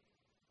see,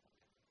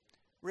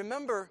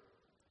 remember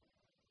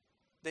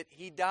that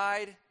He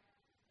died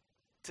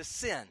to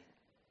sin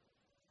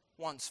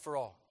once for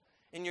all.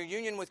 In your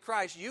union with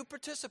Christ, you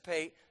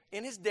participate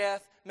in His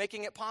death,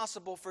 making it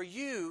possible for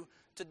you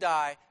to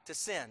die to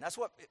sin. That's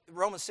what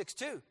Romans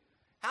 6:2.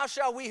 How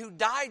shall we who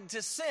died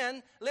to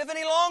sin live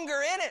any longer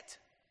in it?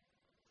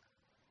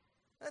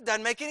 That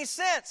doesn't make any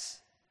sense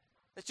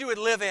that you would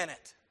live in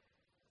it.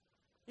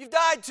 You've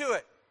died to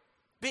it,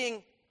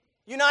 being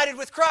united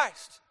with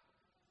Christ.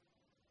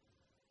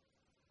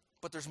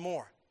 But there's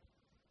more.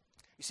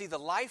 You see, the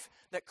life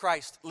that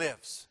Christ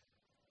lives.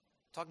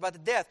 Talk about the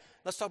death.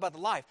 Let's talk about the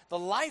life. The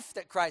life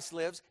that Christ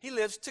lives, He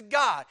lives to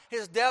God.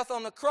 His death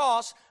on the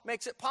cross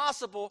makes it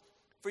possible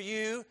for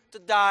you to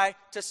die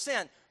to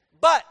sin.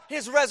 But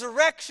His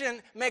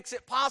resurrection makes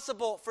it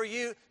possible for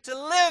you to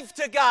live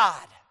to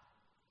God.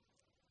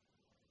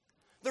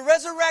 The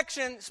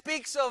resurrection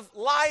speaks of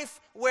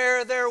life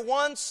where there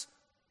once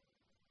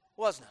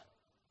was none.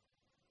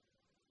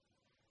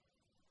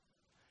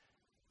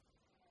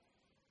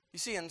 You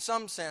see, in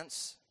some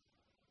sense,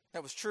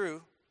 that was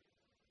true,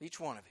 each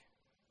one of you.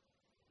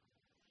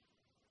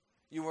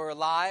 You were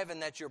alive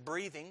and that you're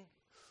breathing,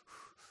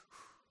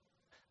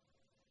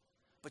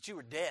 but you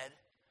were dead.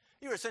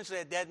 You were essentially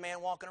a dead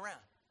man walking around.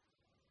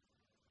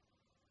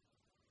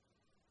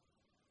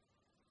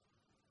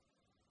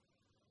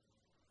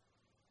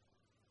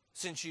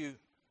 since you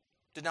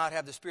did not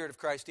have the Spirit of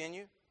Christ in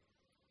you,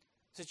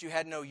 since you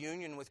had no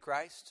union with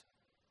Christ.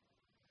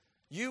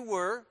 You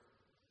were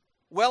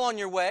well on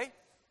your way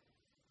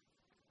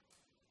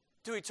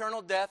to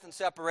eternal death and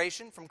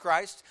separation from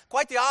Christ,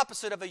 quite the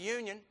opposite of a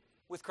union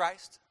with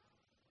Christ.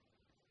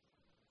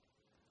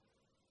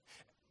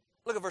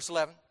 Look at verse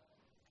 11.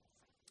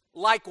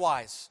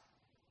 Likewise,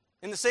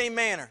 in the same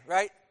manner,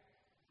 right?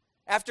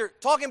 After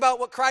talking about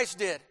what Christ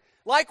did,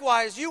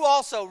 likewise, you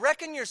also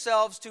reckon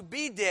yourselves to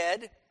be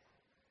dead,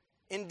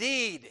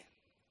 indeed,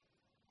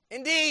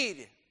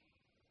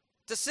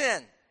 to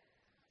sin,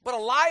 but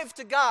alive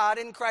to God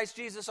in Christ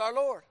Jesus our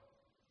Lord.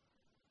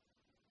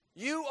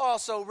 You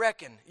also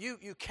reckon,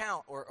 you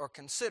count or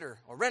consider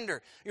or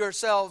render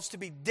yourselves to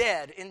be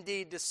dead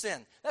indeed to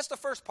sin. That's the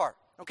first part,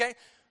 okay?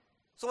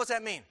 So what's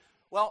that mean?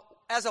 Well,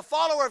 as a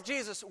follower of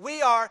Jesus,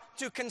 we are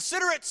to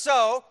consider it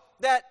so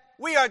that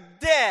we are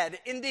dead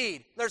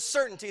indeed. There's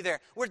certainty there.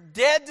 We're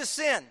dead to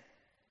sin,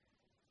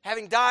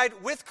 having died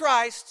with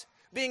Christ,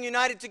 being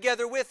united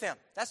together with Him.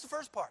 That's the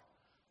first part.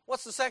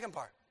 What's the second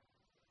part?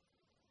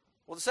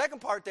 Well, the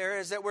second part there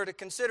is that we're to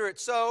consider it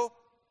so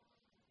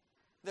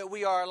that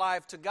we are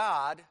alive to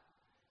God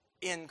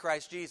in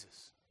Christ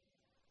Jesus.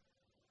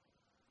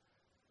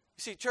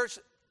 You see, church,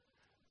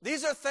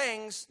 these are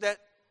things that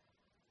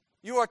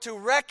you are to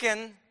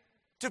reckon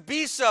to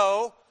be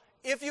so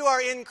if you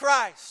are in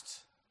Christ.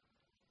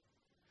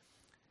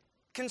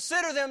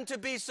 Consider them to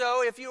be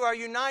so if you are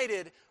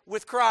united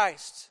with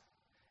Christ.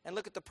 And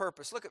look at the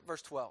purpose. Look at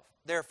verse 12.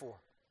 Therefore,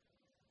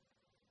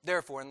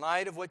 in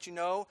light of what you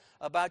know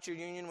about your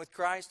union with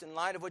Christ, in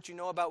light of what you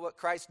know about what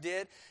Christ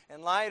did,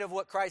 in light of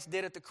what Christ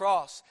did at the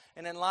cross,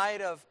 and in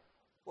light of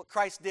what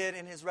Christ did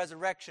in His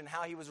resurrection,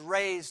 how He was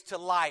raised to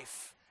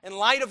life, in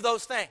light of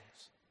those things,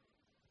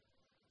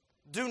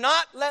 do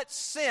not let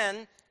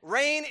sin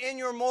reign in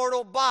your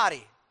mortal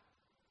body,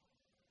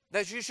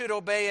 that you should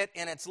obey it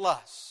in its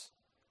lusts.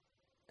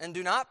 And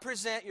do not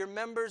present your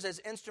members as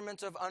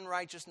instruments of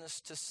unrighteousness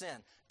to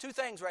sin. Two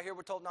things right here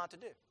we're told not to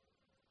do.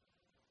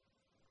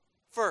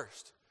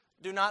 First,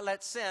 do not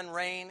let sin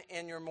reign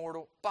in your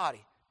mortal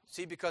body.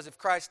 See, because if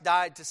Christ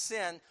died to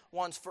sin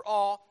once for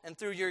all, and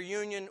through your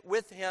union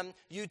with Him,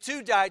 you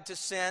too died to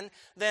sin,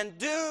 then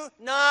do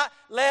not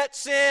let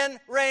sin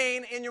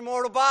reign in your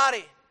mortal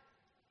body.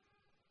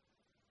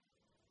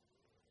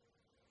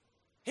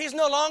 He's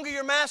no longer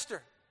your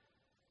master.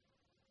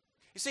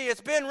 You see, it's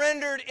been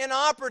rendered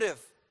inoperative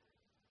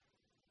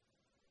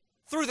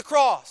through the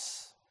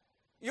cross.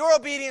 Your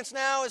obedience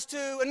now is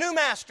to a new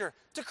master,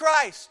 to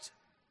Christ.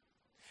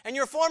 And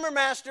your former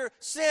master,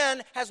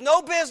 sin, has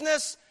no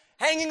business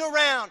hanging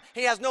around.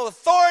 He has no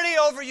authority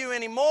over you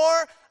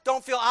anymore.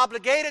 Don't feel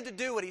obligated to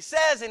do what he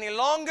says any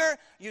longer.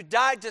 You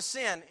died to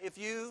sin if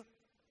you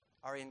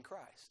are in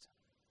Christ.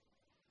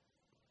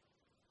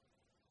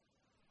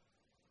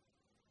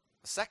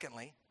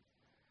 Secondly,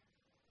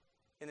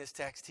 in this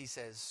text he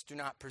says, do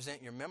not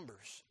present your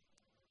members,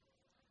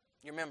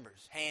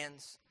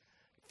 hands,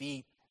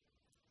 feet,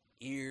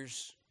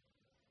 ears,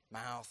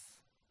 mouth,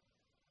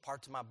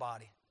 parts of my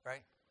body,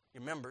 right?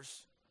 Your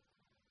members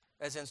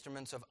as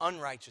instruments of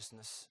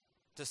unrighteousness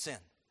to sin.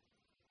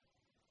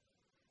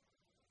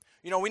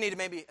 You know, we need to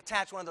maybe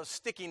attach one of those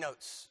sticky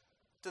notes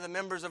to the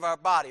members of our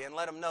body and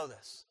let them know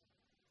this.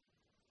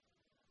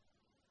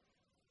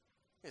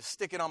 Just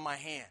stick it on my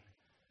hand.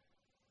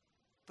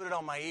 Put it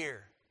on my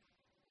ear.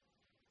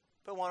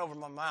 Put one over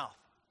my mouth.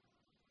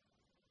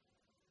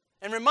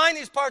 And remind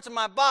these parts of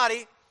my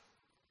body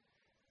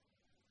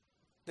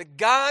that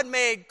God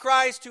made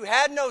Christ, who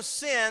had no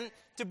sin,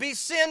 to be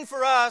sin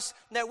for us,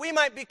 that we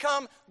might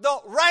become the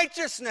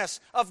righteousness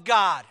of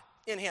God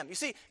in Him. You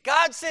see,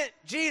 God sent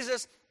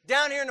Jesus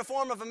down here in the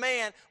form of a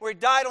man where He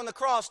died on the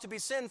cross to be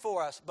sin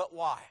for us. But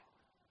why?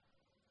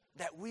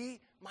 That we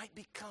might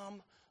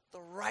become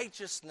the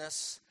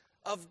righteousness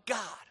of God.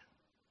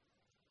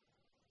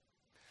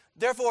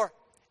 Therefore,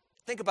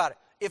 think about it.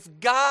 If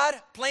God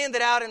planned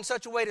it out in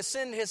such a way to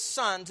send His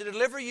Son to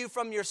deliver you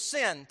from your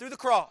sin through the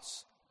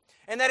cross,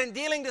 and that in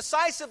dealing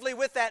decisively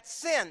with that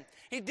sin,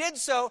 He did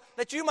so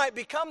that you might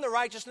become the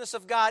righteousness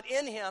of God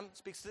in Him,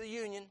 speaks to the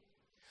union,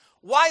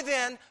 why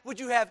then would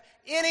you have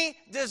any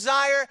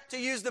desire to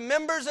use the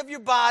members of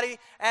your body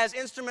as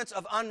instruments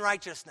of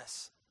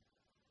unrighteousness?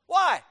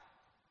 Why?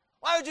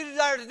 Why would you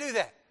desire to do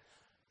that?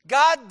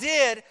 God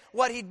did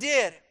what He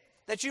did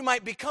that you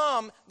might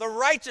become the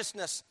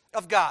righteousness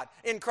of God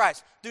in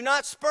Christ. Do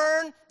not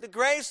spurn the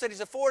grace that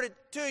He's afforded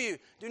to you.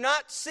 Do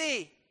not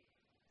see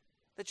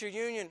that your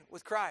union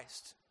with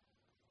Christ.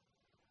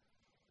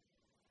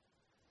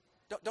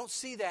 Don't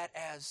see that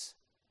as,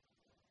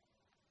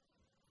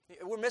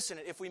 we're missing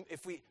it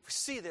if we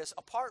see this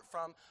apart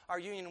from our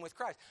union with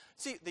Christ.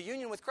 See, the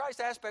union with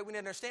Christ aspect we need to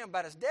understand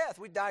about His death.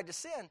 We died to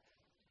sin.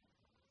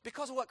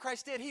 Because of what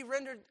Christ did, He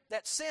rendered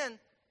that sin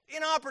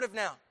inoperative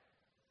now.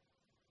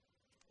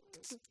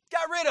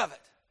 Got rid of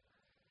it.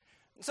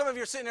 And some of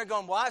you are sitting there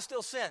going, well, I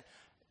still sin.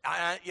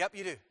 Yep,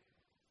 you do.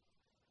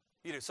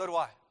 You do. So do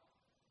I.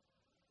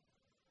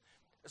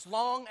 As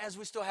long as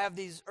we still have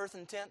these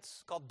earthen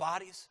tents called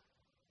bodies,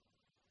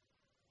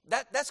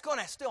 That's going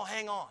to still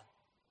hang on.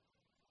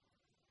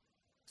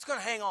 It's going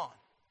to hang on.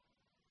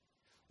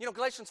 You know,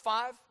 Galatians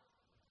 5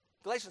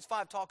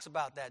 talks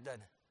about that,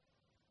 doesn't it?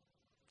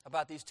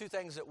 About these two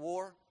things at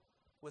war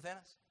within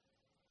us.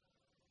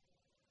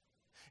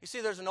 You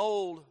see, there's an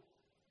old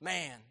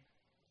man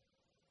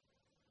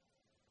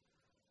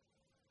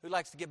who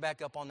likes to get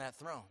back up on that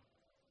throne.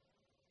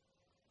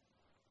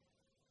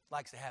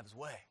 Likes to have his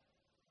way.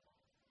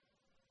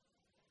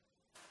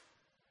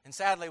 And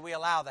sadly, we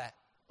allow that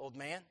old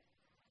man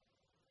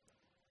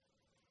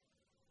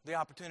the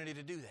opportunity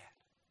to do that.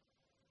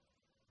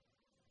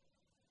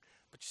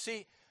 But you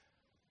see,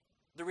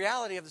 the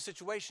reality of the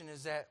situation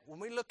is that when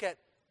we look at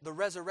the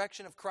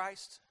resurrection of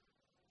Christ,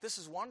 this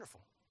is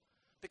wonderful.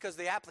 Because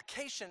the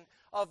application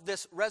of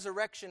this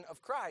resurrection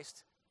of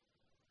Christ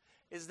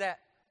is that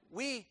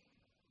we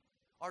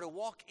are to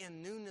walk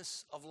in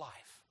newness of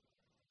life.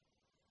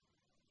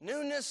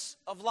 Newness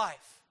of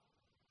life.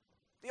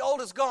 The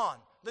old is gone.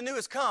 The new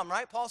has come,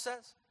 right? Paul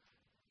says.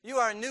 You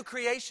are a new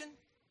creation.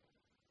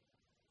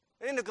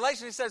 In the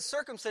Galatians, he says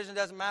circumcision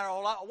doesn't matter a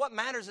whole lot. What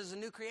matters is a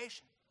new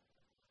creation.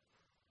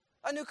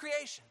 A new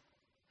creation.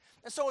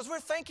 And so as we're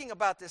thinking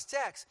about this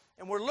text,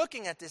 and we're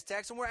looking at this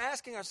text, and we're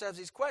asking ourselves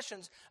these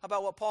questions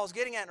about what Paul's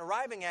getting at and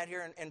arriving at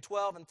here in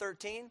 12 and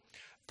 13,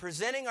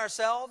 presenting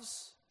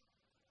ourselves,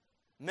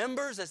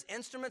 members as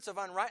instruments of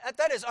unrighteousness,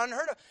 that is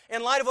unheard of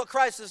in light of what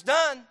Christ has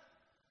done.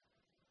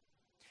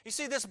 You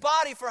see, this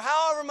body, for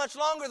however much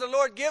longer the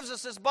Lord gives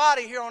us this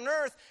body here on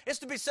earth, is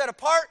to be set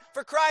apart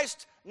for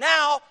Christ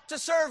now to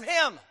serve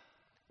Him.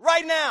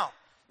 Right now.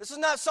 This is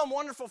not some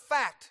wonderful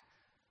fact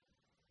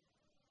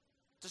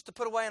just to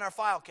put away in our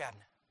file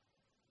cabinet.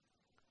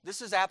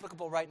 This is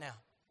applicable right now.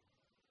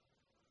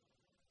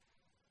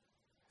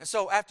 And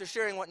so, after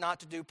sharing what not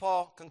to do,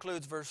 Paul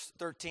concludes verse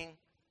 13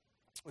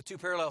 with two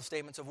parallel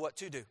statements of what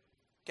to do.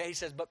 Okay, he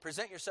says, but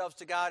present yourselves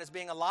to God as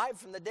being alive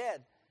from the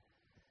dead,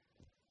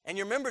 and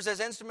your members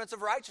as instruments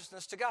of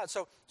righteousness to God.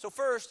 So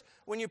first,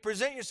 when you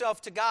present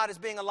yourself to God as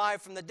being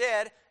alive from the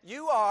dead,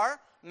 you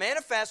are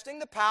manifesting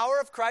the power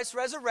of Christ's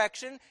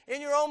resurrection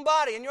in your own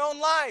body, in your own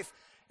life.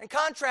 And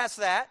contrast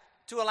that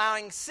to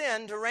allowing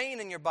sin to reign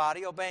in your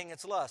body, obeying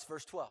its lust.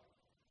 Verse 12.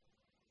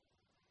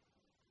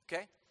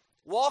 Okay?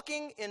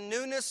 Walking in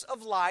newness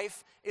of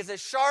life is a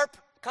sharp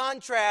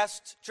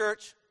contrast,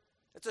 church.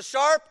 It's a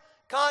sharp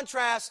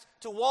contrast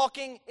to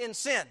walking in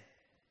sin.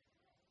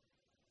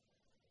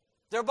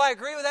 Does everybody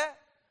agree with that?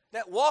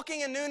 That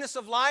walking in newness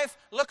of life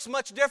looks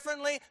much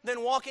differently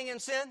than walking in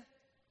sin?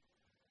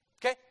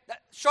 Okay?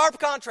 That sharp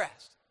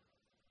contrast.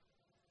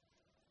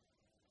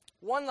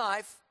 One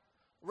life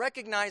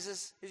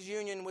recognizes his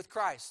union with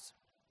Christ.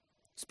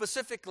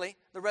 Specifically,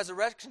 the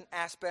resurrection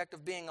aspect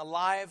of being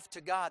alive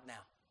to God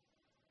now.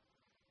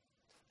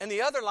 And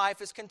the other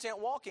life is content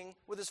walking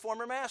with his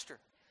former master.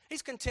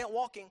 He's content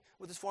walking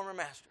with his former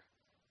master.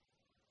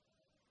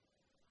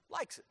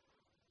 Likes it.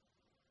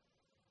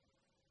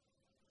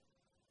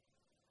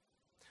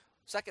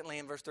 Secondly,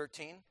 in verse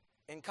 13,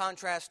 in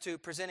contrast to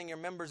presenting your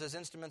members as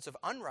instruments of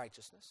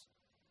unrighteousness,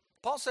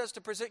 Paul says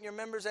to present your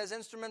members as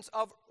instruments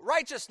of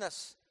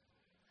righteousness.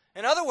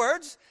 In other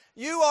words,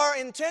 you are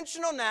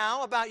intentional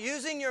now about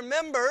using your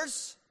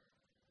members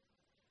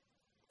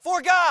for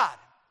God,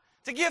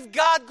 to give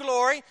God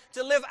glory,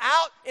 to live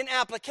out in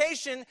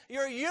application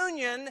your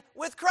union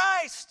with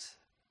Christ.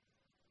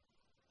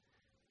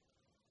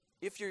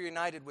 If you're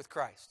united with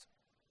Christ,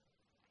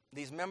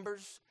 these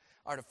members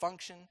are to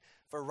function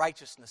for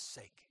righteousness'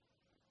 sake.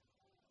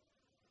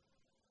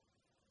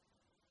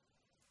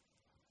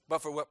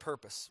 But for what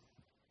purpose?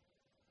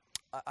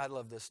 I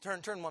love this.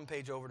 Turn one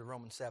page over to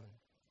Romans 7.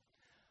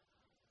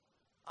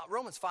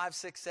 Romans 5,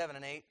 6, 7,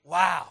 and 8.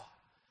 Wow.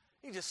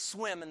 You just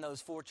swim in those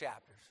 4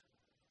 chapters.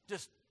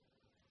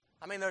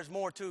 There's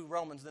more to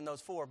Romans than those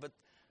 4, but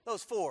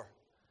those 4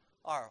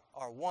 are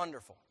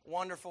wonderful.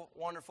 Wonderful,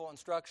 wonderful,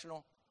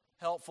 instructional,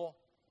 helpful.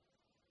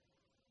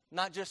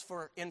 Not just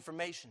for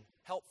information,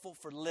 helpful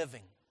for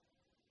living.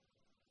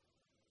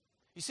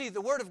 You see,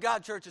 the Word of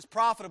God, church, is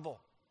profitable.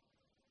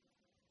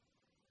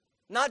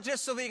 Not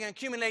just so we can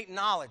accumulate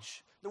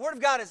knowledge. The Word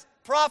of God is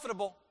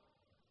profitable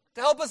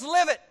to help us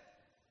live it.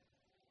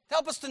 To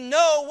help us to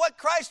know what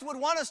Christ would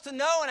want us to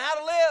know and how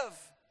to live.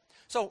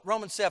 So,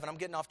 Romans 7, I'm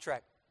getting off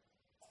track.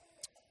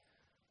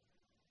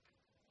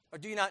 Or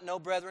do you not know,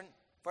 brethren,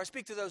 for I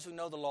speak to those who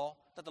know the law,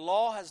 that the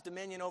law has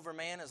dominion over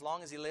man as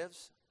long as he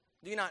lives?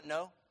 Do you not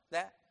know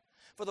that?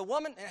 For the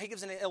woman, and he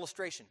gives an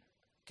illustration,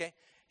 okay?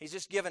 He's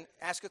just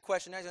ask a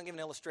question, now he's going to give an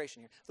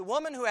illustration here. The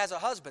woman who has a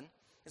husband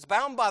is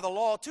bound by the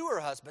law to her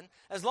husband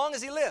as long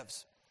as he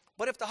lives.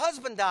 But if the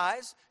husband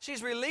dies,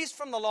 she's released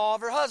from the law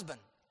of her husband.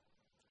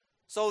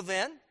 So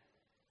then,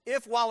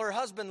 if while her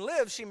husband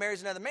lives she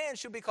marries another man,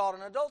 she'll be called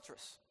an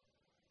adulteress.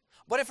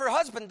 But if her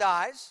husband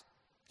dies,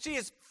 she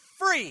is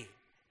free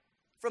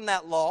from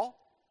that law,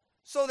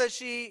 so that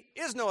she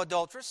is no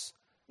adulteress,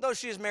 though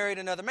she has married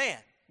another man.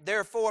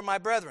 Therefore, my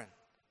brethren,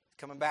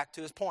 coming back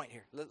to his point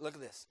here, look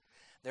at this.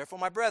 Therefore,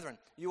 my brethren,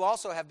 you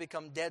also have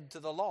become dead to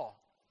the law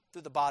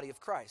through the body of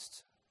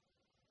Christ.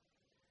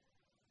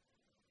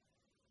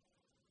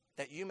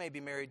 that you may be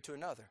married to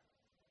another.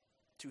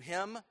 To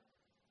him,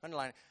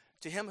 underline it,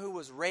 to him who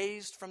was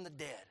raised from the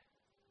dead.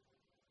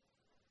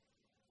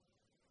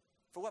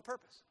 For what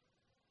purpose?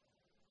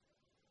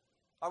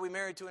 Are we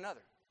married to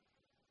another?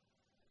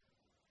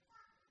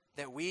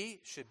 That we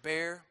should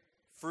bear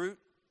fruit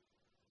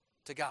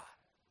to God.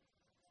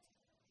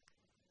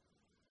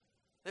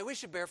 That we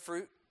should bear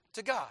fruit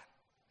to God.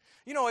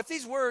 You know, if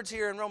these words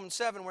here in Romans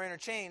 7 were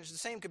interchanged, the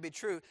same could be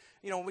true.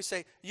 You know, when we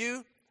say,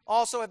 you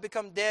also have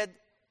become dead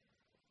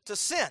to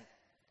sin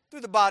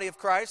through the body of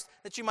Christ,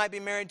 that you might be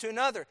married to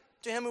another.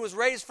 To him who was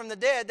raised from the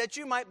dead, that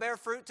you might bear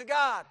fruit to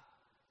God.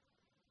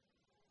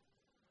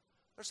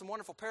 There's some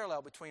wonderful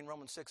parallel between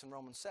Romans 6 and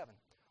Romans 7.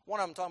 One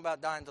of them talking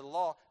about dying to the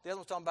law. The other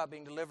one's talking about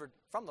being delivered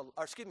from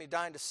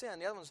dying to sin.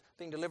 The other one's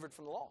being delivered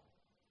from the law.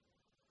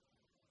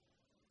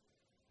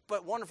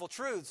 But wonderful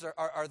truths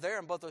are there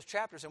in both those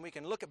chapters, and we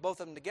can look at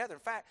both of them together. In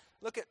fact,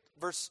 look at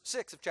verse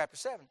 6 of chapter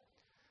 7.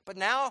 But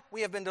now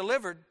we have been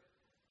delivered,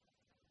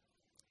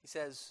 he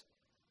says,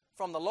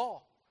 from the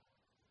law.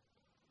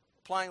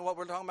 Applying what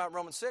we're talking about in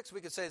Romans 6, we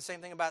could say the same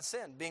thing about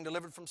sin, being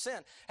delivered from sin.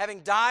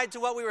 Having died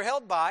to what we were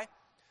held by,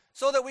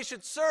 so that we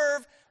should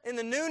serve in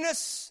the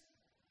newness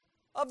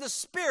of the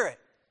Spirit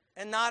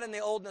and not in the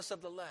oldness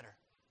of the letter.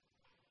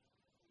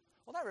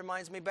 Well, that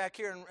reminds me back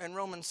here in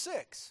Romans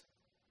 6.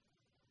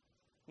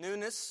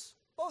 Newness.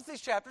 Both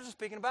these chapters are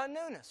speaking about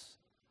newness.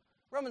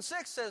 Romans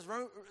 6 says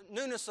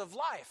newness of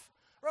life.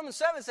 Romans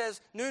 7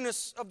 says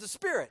newness of the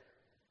Spirit.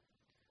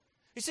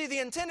 You see, the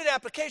intended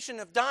application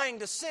of dying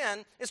to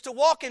sin is to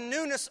walk in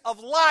newness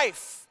of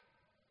life.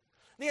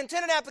 The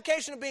intended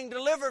application of being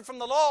delivered from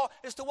the law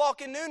is to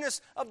walk in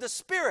newness of the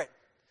Spirit.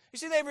 You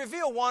see, they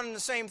reveal one and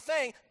the same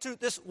thing, to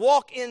this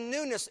walk in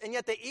newness, and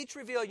yet they each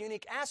reveal a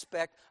unique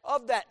aspect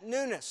of that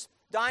newness.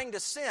 Dying to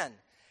sin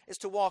is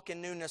to walk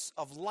in newness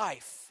of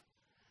life.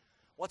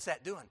 What's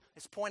that doing?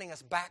 It's pointing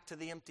us back to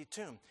the empty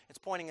tomb. It's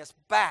pointing us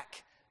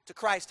back to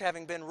Christ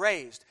having been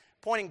raised,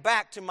 pointing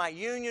back to my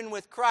union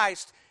with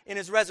Christ in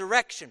His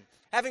resurrection.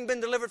 Having been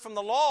delivered from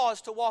the law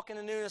is to walk in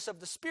the newness of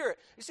the Spirit.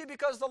 You see,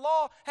 because the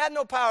law had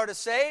no power to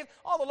save,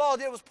 all the law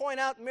did was point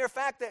out the mere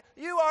fact that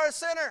you are a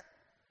sinner.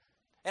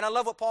 And I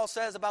love what Paul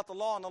says about the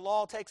law, and the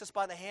law takes us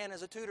by the hand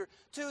as a tutor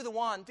to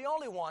the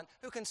only one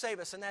who can save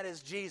us, and that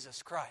is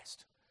Jesus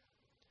Christ.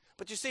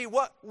 But you see,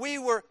 what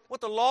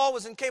the law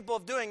was incapable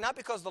of doing, not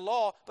because of the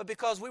law, but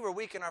because we were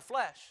weak in our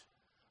flesh.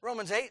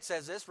 Romans 8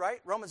 says this,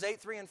 right? Romans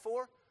 8, 3 and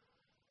 4.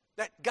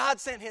 That God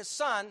sent His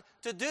Son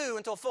to do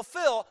and to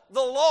fulfill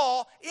the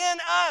law in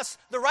us.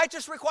 The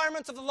righteous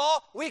requirements of the law,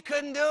 we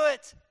couldn't do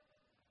it.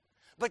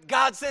 But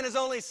God sent His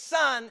only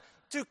Son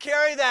to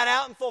carry that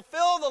out and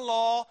fulfill the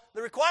law,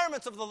 the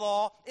requirements of the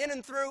law, in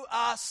and through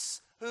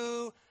us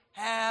who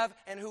have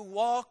and who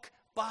walk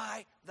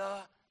by the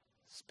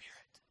Spirit.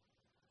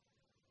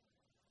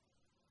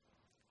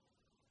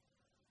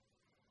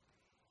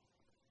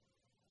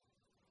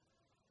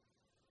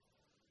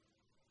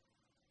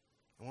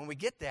 And when we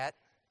get that,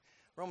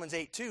 Romans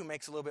 8:2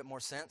 makes a little bit more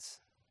sense.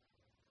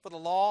 For the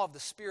law of the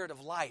Spirit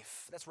of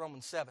life, that's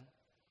Romans 7,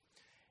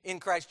 in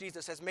Christ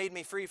Jesus has made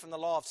me free from the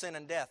law of sin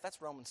and death.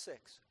 That's Romans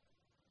 6.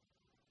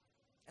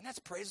 And that's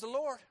praise the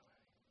Lord.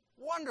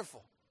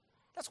 Wonderful.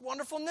 That's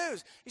wonderful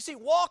news. You see,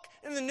 walk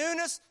in the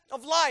newness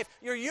of life.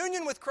 Your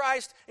union with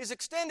Christ is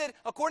extended,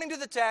 according to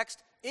the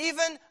text,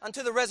 even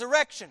unto the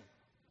resurrection.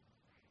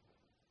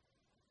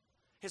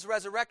 His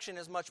resurrection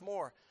is much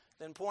more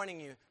than pointing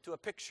you to a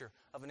picture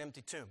of an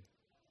empty tomb.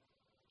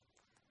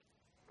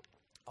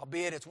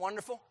 Albeit it's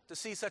wonderful to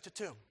see such a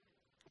tomb.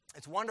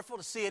 It's wonderful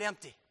to see it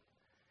empty.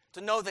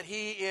 To know that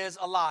He is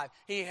alive.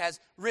 He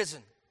has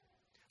risen.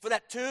 For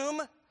that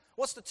tomb,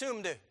 what's the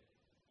tomb do?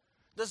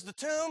 Does the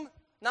tomb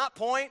not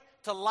point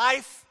to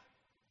life?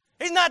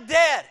 He's not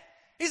dead.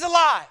 He's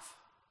alive.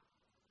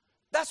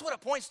 That's what it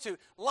points to.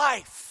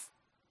 Life.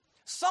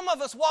 Some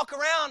of us walk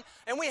around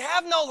and we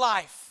have no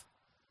life.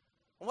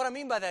 And what I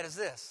mean by that is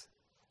this.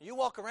 You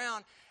walk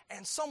around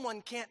and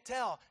someone can't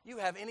tell you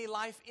have any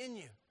life in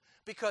you.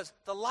 Because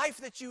the life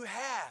that you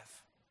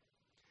have,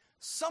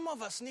 some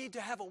of us need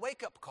to have a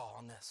wake-up call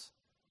on this.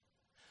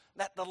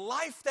 That the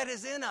life that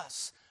is in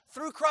us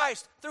through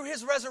Christ, through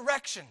His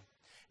resurrection,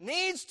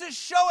 needs to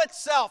show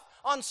itself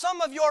on some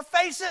of your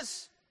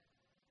faces.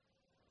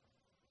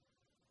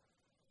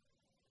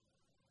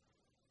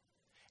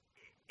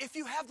 If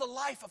you have the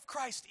life of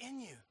Christ in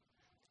you,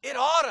 it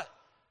ought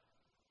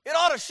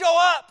to show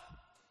up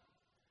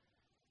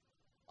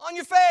on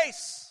your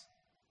face.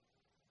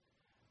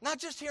 Not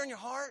just here in your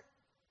heart.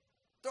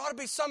 There ought to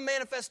be some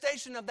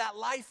manifestation of that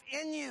life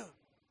in you.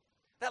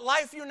 That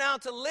life you're now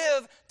to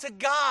live to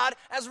God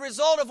as a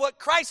result of what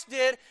Christ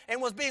did and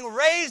was being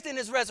raised in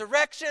His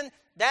resurrection.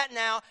 That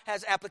now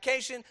has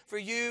application for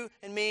you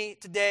and me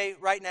today,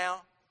 right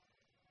now.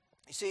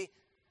 You see,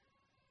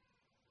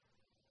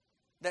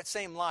 that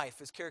same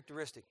life is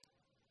characteristic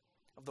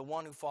of the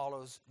one who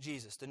follows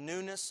Jesus. The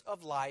newness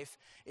of life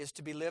is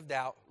to be lived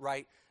out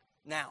right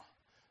now.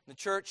 The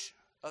church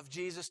of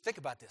Jesus, think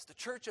about this, the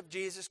church of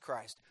Jesus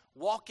Christ,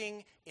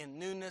 walking in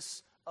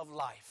newness of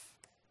life.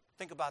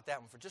 Think about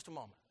that one for just a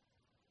moment.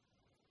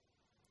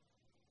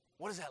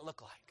 What does that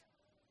look like?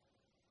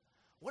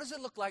 What does it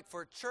look like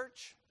for a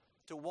church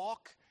to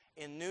walk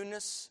in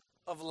newness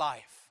of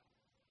life?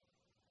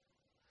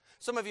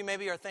 Some of you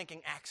maybe are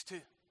thinking Acts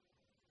 2.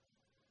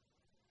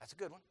 That's a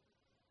good one.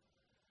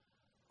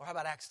 Or how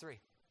about Acts 3?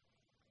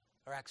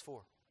 Or Acts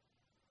 4?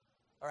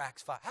 Or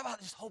Acts 5? How about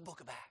this whole book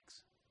of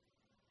Acts?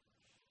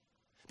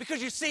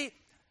 Because you see,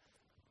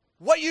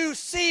 what you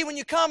see when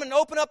you come and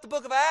open up the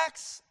book of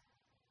Acts,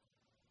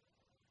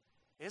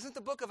 isn't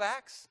the book of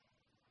Acts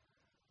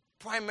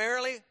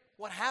primarily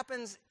what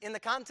happens in the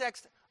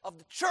context of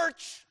the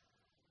church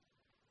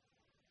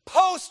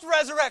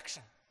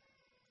post-resurrection?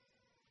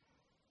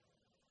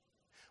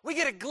 We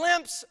get a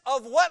glimpse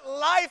of what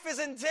life is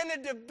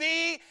intended to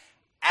be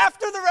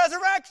after the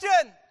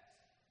resurrection.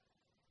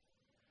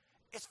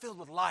 It's filled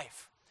with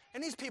life.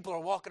 And these people are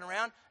walking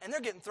around, and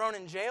they're getting thrown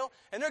in jail,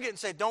 and they're getting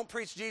said, don't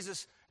preach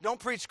Jesus, don't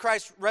preach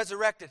Christ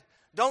resurrected,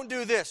 don't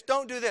do this,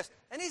 don't do this.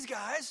 And these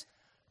guys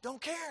don't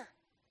care.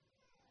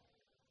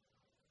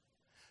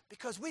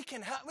 Because we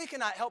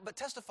cannot help but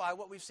testify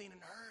what we've seen and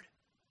heard.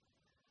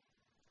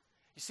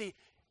 You see,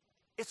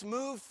 it's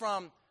moved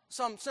from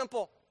some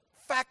simple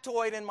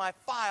factoid in my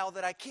file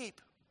that I keep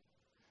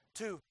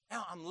to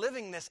now I'm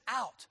living this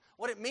out,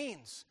 what it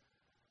means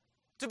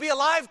to be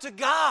alive to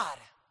God.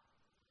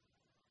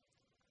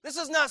 This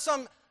is not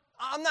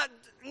I'm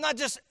not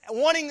just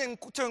wanting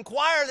to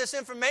inquire this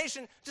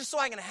information just so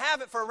I can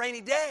have it for a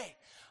rainy day.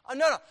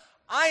 No.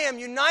 I am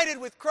united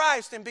with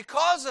Christ, and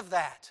because of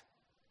that,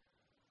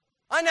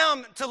 I now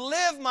am to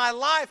live my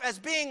life as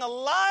being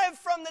alive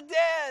from the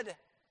dead.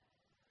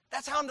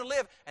 That's how I'm to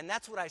live. And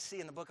that's what I see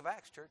in the book of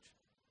Acts, church.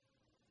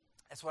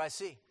 That's what I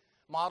see,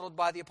 modeled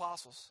by the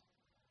apostles.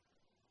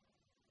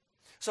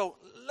 So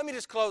let me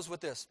just close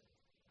with this.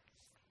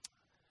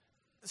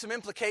 Some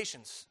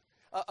implications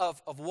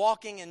of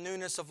walking in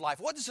newness of life.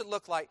 What does it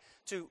look like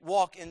to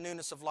walk in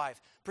newness of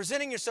life?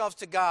 Presenting yourselves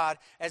to God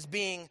as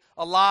being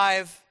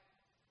alive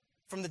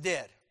from the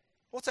dead.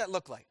 What's that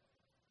look like?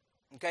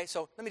 Okay,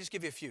 so let me just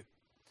give you a few.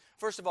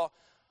 First of all,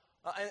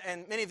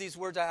 and many of these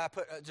words I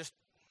put just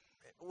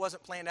it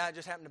wasn't planned out, it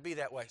just happened to be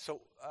that way.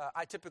 So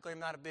I typically am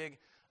not a big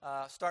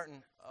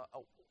starting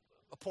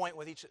a point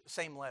with each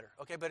same letter,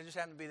 okay? But it just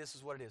happened to be this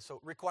is what it is.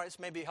 So this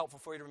may be helpful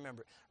for you to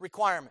remember.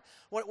 Requirement.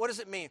 What does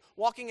it mean?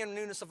 Walking in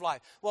newness of life.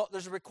 Well,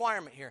 there's a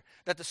requirement here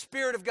that the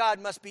Spirit of God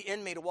must be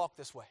in me to walk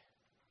this way.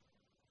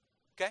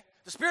 Okay?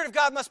 The Spirit of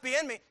God must be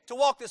in me to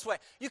walk this way.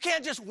 You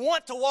can't just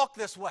want to walk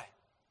this way.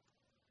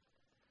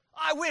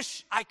 I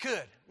wish I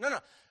could. No.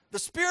 The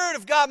Spirit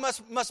of God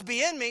must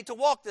be in me to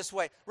walk this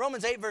way.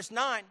 Romans 8, verse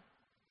 9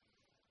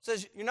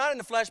 says, you're not in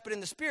the flesh, but in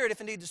the Spirit, if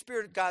indeed the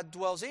Spirit of God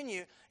dwells in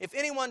you. If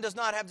anyone does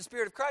not have the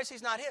Spirit of Christ,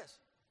 he's not his.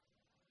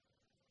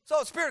 So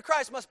the Spirit of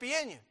Christ must be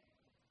in you.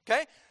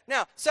 Okay?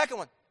 Now, second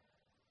one,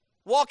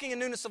 walking in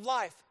newness of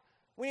life.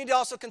 We need to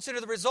also consider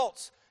the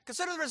results.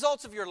 Consider the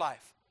results of your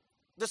life.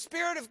 The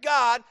Spirit of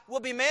God will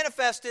be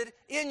manifested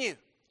in you.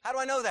 How do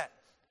I know that?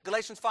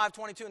 Galatians 5,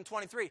 22 and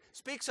 23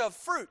 speaks of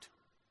fruit,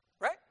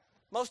 right?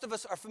 Most of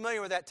us are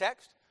familiar with that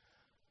text.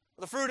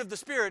 The fruit of the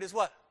Spirit is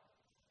what?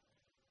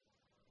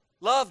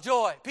 Love,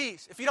 joy,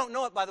 peace. If you don't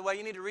know it, by the way,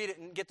 you need to read it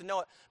and get to know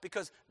it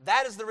because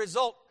that is the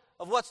result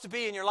of what's to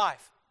be in your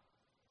life.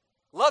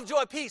 Love,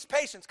 joy, peace,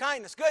 patience,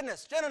 kindness,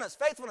 goodness, gentleness,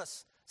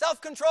 faithfulness,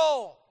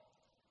 self-control.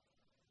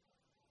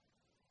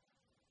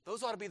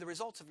 Those ought to be the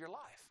results of your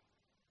life.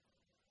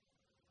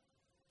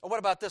 Or what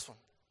about this one?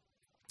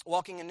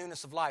 Walking in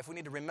newness of life. We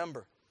need to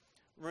remember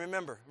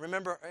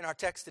in our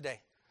text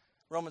today,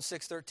 Romans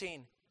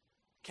 6:13.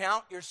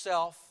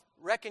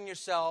 Reckon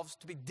yourselves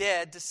to be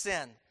dead to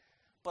sin,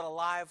 but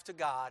alive to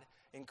God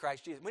in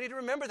Christ Jesus. We need to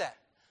remember that.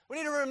 We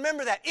need to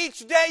remember that.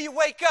 Each day you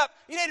wake up,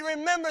 you need to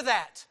remember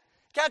that.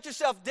 Count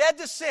yourself dead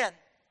to sin.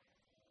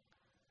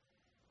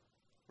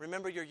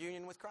 Remember your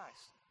union with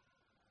Christ.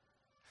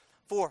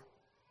 4,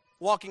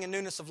 walking in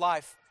newness of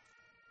life.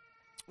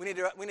 We need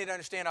to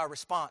understand our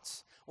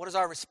response. What is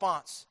our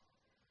response?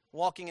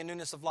 Walking in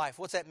newness of life.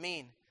 What's that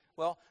mean?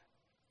 Well,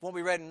 what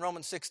we read in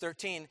Romans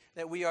 6:13,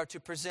 that we are to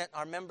present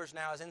our members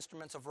now as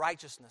instruments of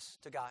righteousness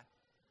to God.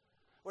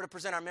 We're to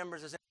present our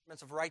members as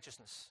instruments of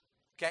righteousness.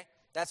 Okay?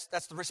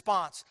 That's the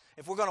response.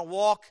 If we're going to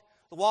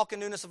walk in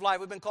newness of life,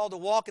 we've been called to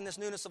walk in this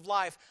newness of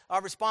life.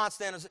 Our response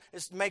then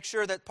is to make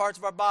sure that parts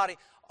of our body,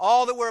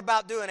 all that we're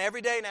about doing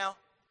every day now,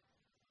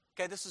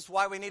 okay, this is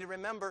why we need to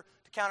remember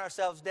to count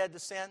ourselves dead to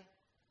sin.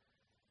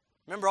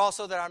 Remember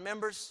also that our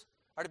members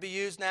are to be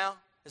used now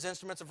as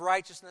instruments of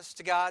righteousness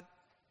to God.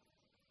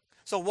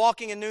 So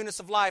walking in newness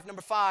of life.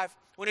 Number 5,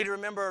 we need to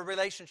remember a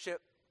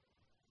relationship.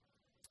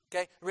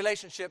 Okay,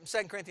 relationship.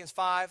 2 Corinthians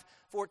 5,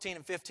 14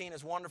 and 15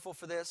 is wonderful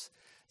for this.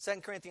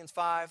 2 Corinthians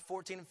 5,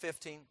 14 and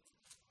 15.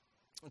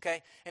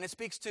 Okay, and it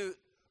speaks to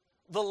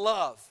the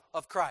love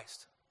of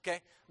Christ.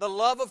 Okay, the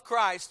love of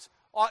Christ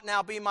ought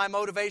now be my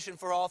motivation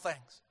for all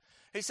things.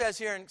 He says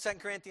here in 2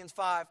 Corinthians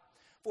 5,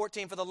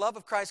 14, for the love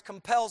of Christ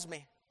compels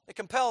me. It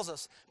compels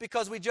us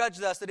because we judge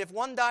thus that if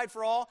one died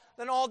for all,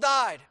 then all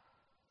died.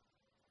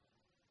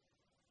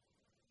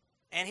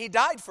 And he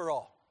died for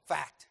all.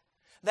 Fact.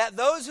 That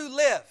those who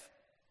live,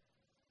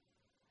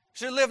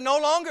 should live no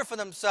longer for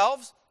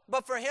themselves,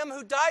 but for Him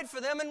who died for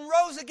them and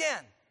rose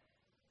again.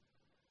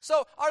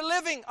 So our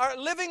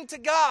living to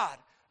God,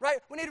 right?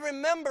 We need to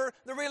remember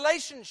the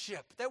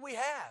relationship that we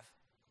have.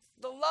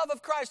 The love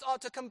of Christ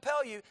ought to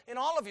compel you in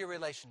all of your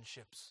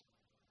relationships.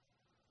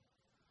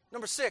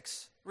 Number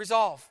 6,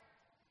 resolve.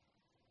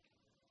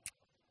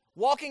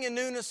 Walking in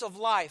newness of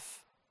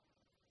life.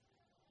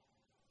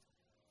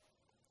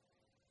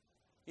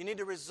 You need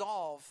to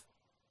resolve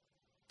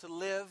to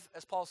live,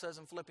 as Paul says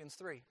in Philippians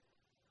 3,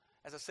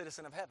 as a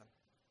citizen of heaven.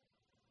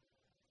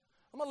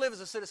 I'm going to live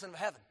as a citizen of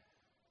heaven.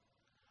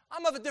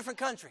 I'm of a different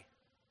country.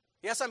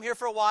 Yes, I'm here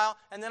for a while,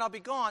 and then I'll be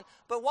gone.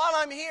 But while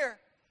I'm here,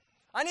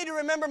 I need to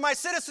remember my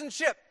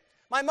citizenship,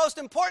 my most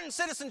important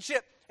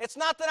citizenship. It's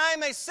not that I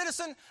am a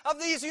citizen of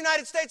these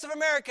United States of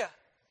America.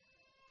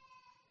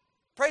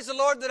 Praise the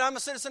Lord that I'm a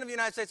citizen of the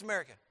United States of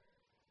America.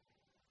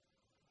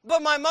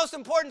 But my most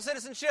important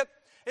citizenship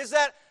is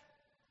that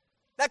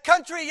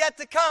country yet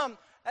to come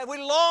that we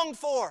long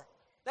for,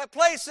 that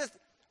place that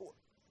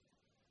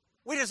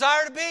we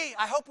desire to be.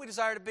 I hope we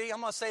desire to be. I'm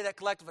going to say that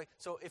collectively.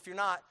 So if you're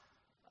not,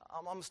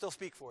 I'm going to still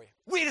speak for you.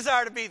 We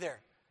desire to be there.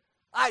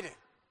 I do.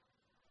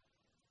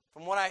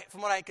 From what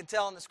I can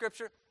tell in the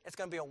Scripture, it's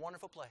going to be a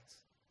wonderful place.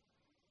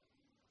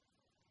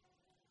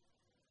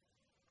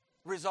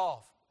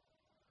 Resolve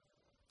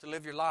to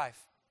live your life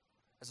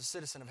as a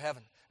citizen of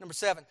heaven. Number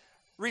 7,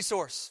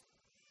 resource.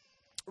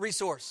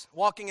 Resource.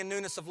 Walking in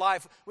newness of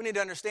life. We need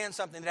to understand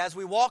something, that as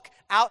we walk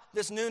out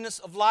this newness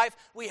of life,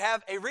 we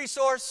have a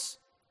resource,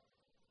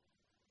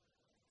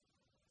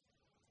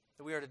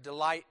 that we are to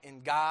delight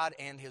in God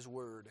and His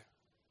Word.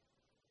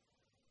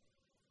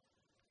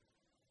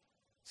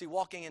 See,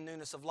 walking in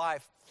newness of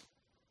life.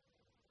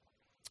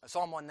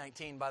 Psalm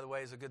 119, by the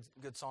way, is a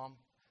good psalm.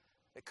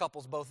 It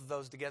couples both of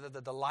those together,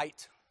 the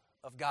delight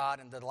of God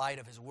and the delight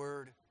of His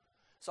Word.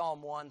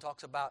 Psalm 1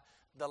 talks about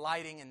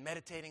delighting and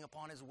meditating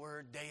upon His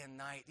Word day and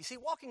night. You see,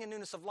 walking in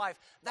newness of life,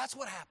 that's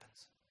what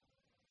happens.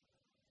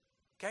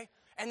 Okay?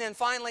 And then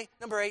finally,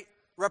 number 8,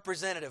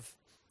 representative.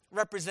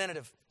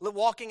 Representative.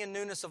 Walking in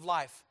newness of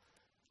life.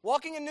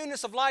 Walking in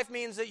newness of life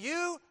means that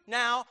you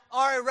now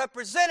are a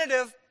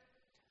representative,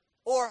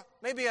 or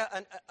maybe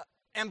an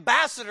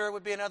ambassador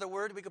would be another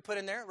word we could put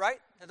in there, right?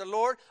 The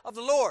Lord of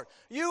the Lord.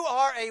 You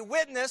are a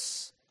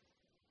witness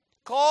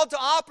called to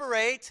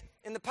operate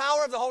in the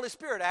power of the Holy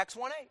Spirit, Acts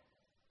 1:8.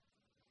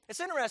 It's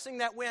interesting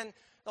that when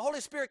the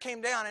Holy Spirit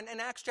came down in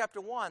Acts chapter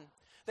 1,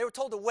 they were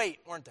told to wait,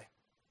 weren't they?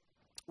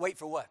 Wait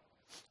for what?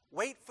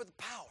 Wait for the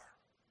power.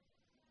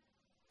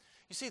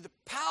 You see, the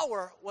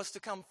power was to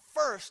come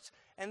first,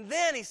 and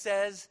then He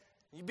says,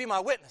 you be my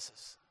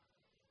witnesses.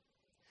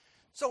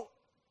 So,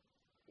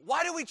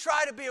 why do we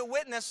try to be a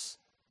witness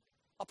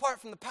apart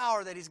from the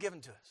power that He's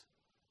given to us?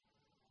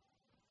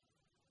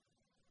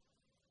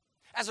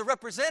 As a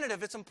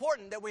representative, it's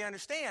important that we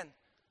understand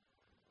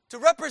to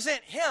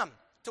represent Him,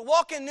 to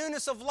walk in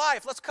newness of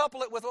life. Let's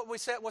couple it with what we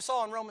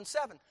saw in Romans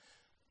 7.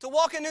 To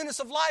walk in newness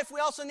of life, we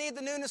also need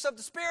the newness of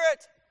the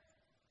Spirit.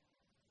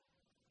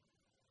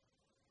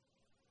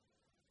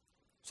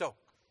 So,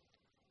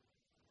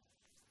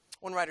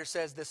 one writer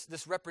says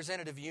this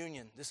representative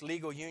union, this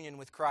legal union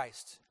with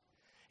Christ,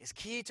 is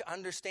key to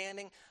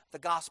understanding the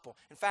gospel.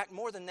 In fact,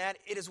 more than that,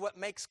 it is what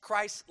makes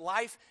Christ's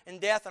life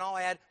and death, and I'll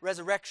add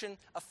resurrection,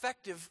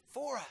 effective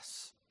for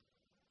us.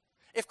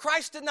 If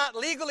Christ did not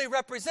legally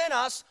represent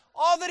us,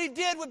 all that He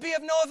did would be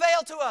of no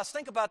avail to us.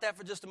 Think about that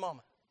for just a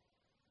moment.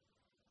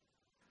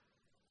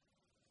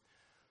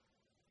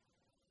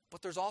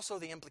 But there's also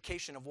the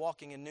implication of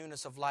walking in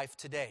newness of life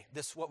today.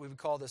 This, what we would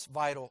call this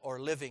vital or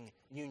living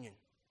union.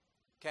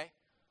 Okay?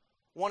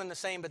 One and the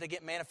same, but they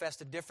get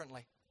manifested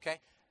differently. Okay?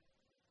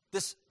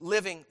 This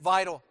living,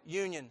 vital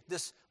union,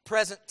 this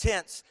present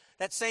tense,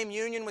 that same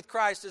union with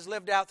Christ is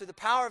lived out through the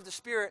power of the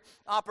Spirit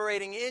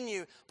operating in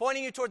you,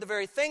 pointing you toward the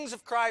very things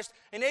of Christ,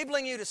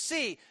 enabling you to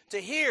see, to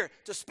hear,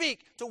 to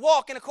speak, to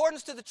walk in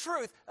accordance to the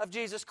truth of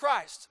Jesus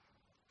Christ.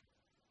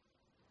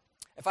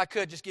 If I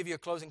could just give you a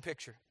closing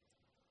picture.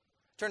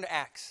 Turn to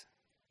Acts.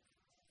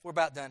 We're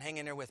about done. Hang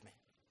in there with me.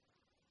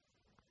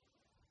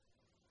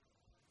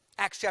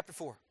 Acts chapter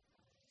 4.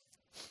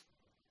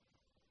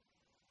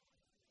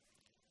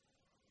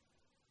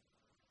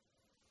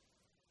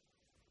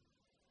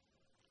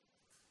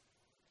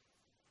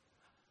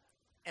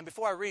 And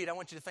before I read, I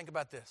want you to think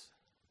about this.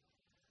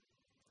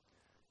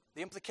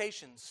 The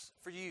implications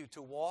for you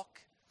to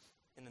walk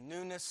in the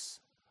newness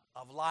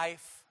of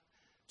life,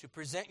 to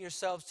present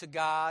yourselves to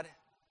God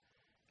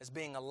as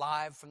being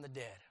alive from the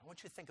dead. I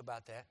want you to think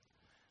about that.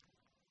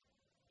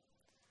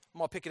 I'm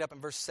going to pick it up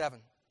in verse 7.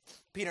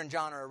 Peter and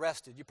John are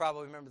arrested. You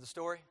probably remember the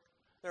story.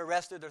 They're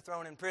arrested. They're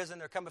thrown in prison.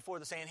 They're come before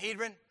the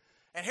Sanhedrin.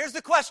 And here's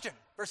the question,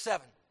 verse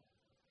 7.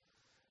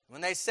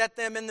 When they set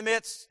them in the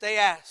midst, they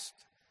asked,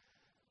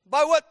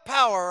 by what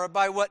power or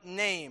by what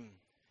name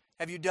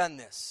have you done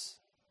this?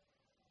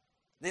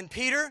 Then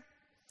Peter,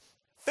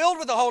 filled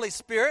with the Holy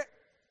Spirit,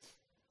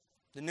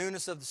 the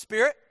newness of the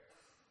Spirit,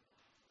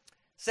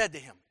 said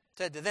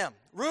to them,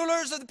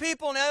 rulers of the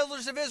people and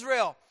elders of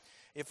Israel,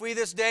 If we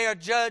this day are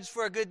judged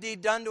for a good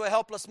deed done to a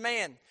helpless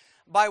man,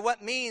 by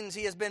what means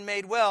he has been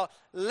made well,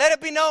 let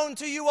it be known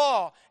to you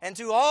all and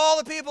to all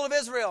the people of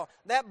Israel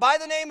that by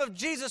the name of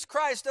Jesus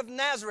Christ of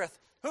Nazareth,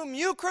 whom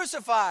you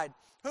crucified,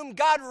 whom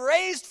God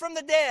raised from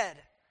the dead,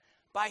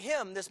 by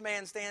him this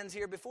man stands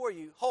here before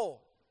you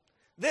whole.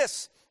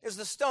 This is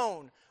the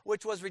stone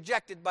which was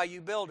rejected by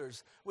you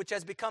builders, which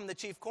has become the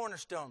chief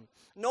cornerstone.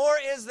 Nor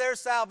is there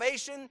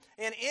salvation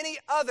in any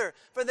other,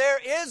 for there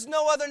is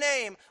no other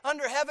name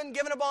under heaven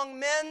given among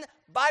men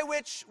by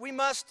which we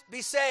must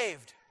be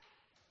saved.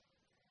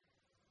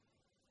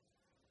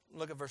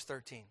 Look at verse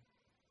 13.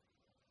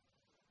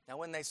 Now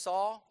when they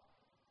saw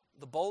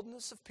the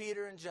boldness of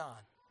Peter and John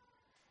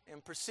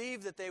and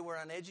perceived that they were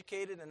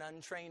uneducated and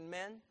untrained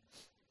men,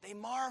 they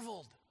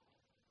marveled.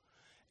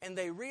 And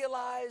they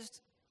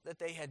realized that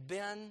they had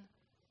been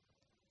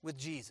with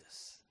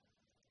Jesus.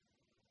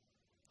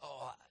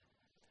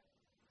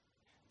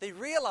 They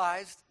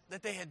realized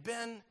that they had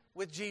been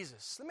with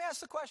Jesus. Let me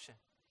ask the question.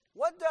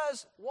 What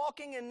does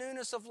walking in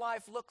newness of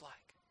life look like?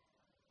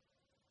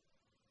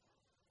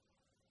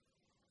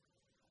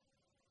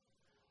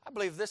 I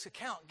believe this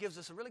account gives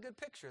us a really good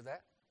picture of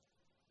that.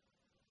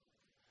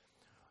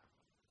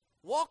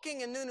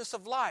 Walking in newness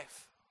of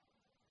life.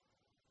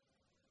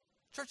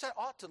 Church, that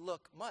ought to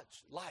look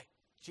much like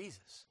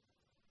Jesus.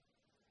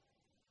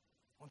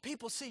 When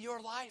people see your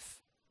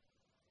life,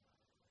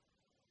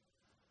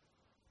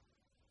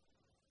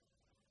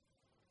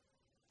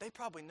 they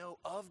probably know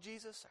of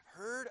Jesus,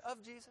 have heard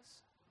of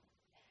Jesus,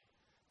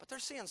 but they're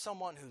seeing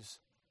someone who's,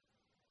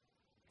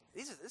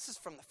 this is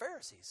from the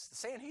Pharisees, the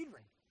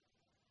Sanhedrin.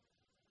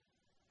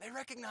 They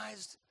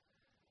recognized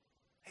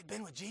they'd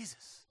been with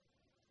Jesus.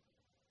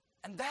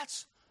 And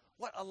that's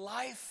what a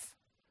life,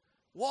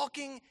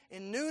 walking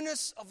in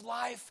newness of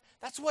life,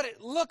 that's what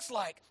it looks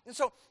like. And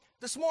so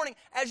this morning,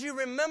 as you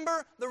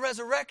remember the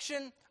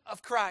resurrection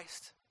of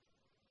Christ,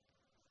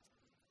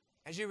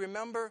 as you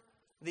remember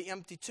the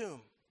empty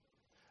tomb,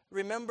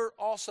 remember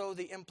also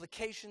the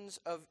implications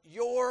of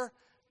your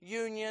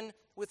union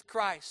with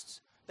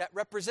Christ. That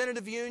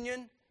representative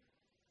union,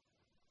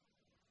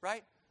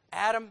 right?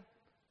 Adam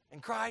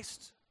and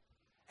Christ,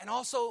 and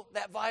also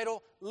that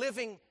vital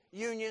living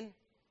union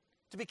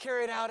to be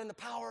carried out in the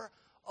power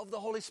of the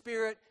Holy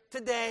Spirit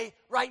today,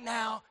 right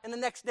now, and the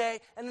next day,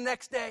 and the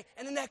next day,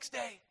 and the next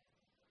day.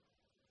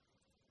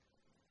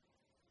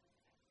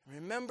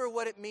 Remember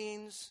what it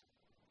means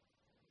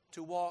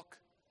to walk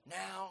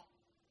now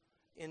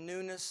in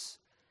newness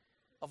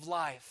of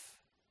life.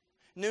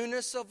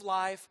 Newness of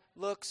life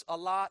looks a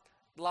lot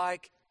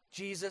like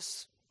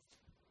Jesus.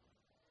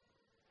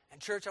 And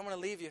church, I want to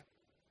leave you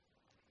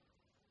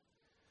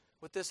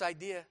with this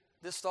idea,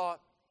 this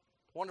thought,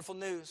 wonderful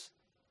news,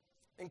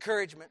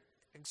 encouragement,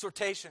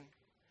 exhortation.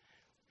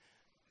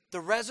 The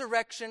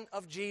resurrection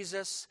of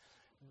Jesus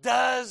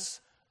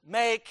does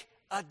make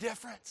a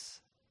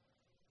difference.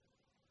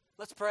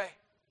 Let's pray.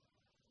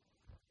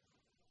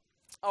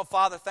 Oh,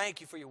 Father,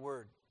 thank you for your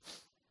word.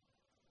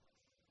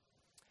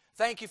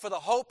 Thank you for the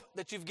hope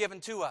that you've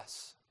given to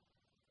us.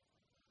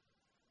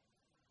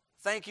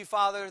 Thank you,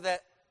 Father,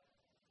 that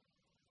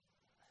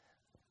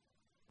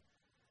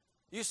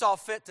you saw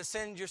fit to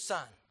send your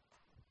Son.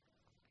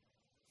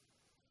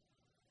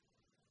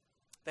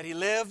 That He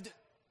lived,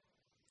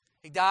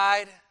 He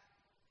died,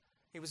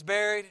 He was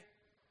buried,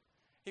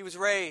 He was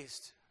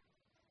raised,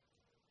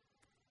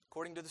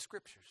 according to the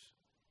Scriptures.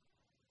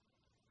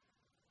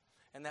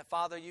 And that,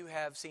 Father, you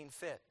have seen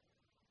fit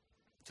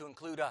to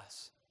include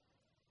us.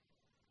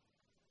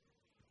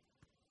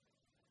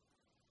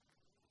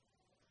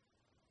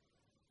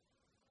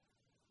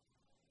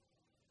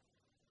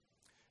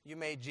 You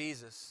made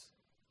Jesus,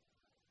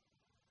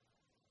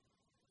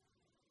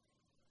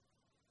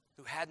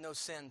 who had no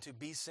sin, to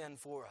be sin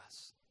for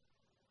us,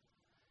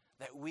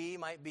 that we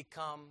might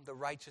become the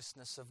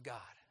righteousness of God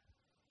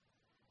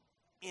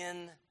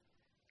in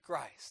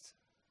Christ.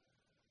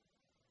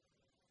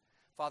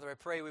 Father, I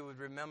pray we would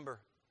remember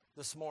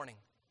this morning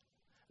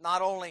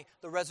not only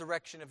the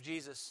resurrection of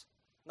Jesus,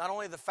 not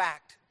only the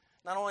fact,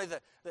 not only the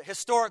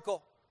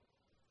historical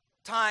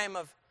time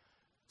of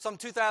some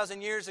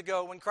 2,000 years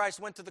ago when Christ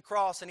went to the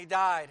cross and He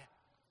died,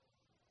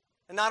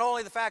 and not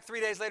only the fact 3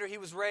 days later He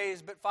was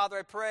raised, but Father,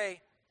 I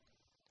pray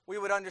we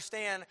would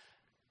understand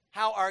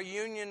how our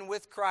union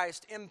with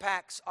Christ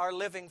impacts our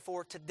living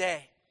for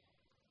today.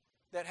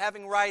 That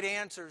having right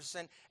answers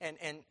and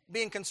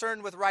being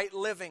concerned with right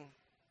living,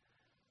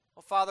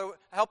 well, Father,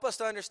 help us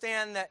to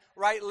understand that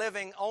right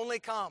living only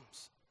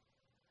comes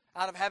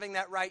out of having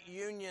that right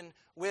union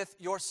with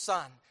your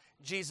Son,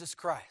 Jesus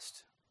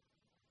Christ.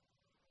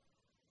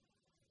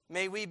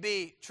 May we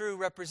be true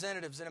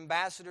representatives and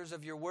ambassadors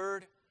of your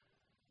word.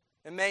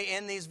 And may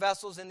in these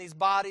vessels, in these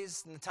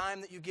bodies, in the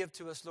time that you give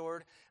to us,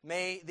 Lord,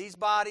 may these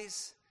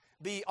bodies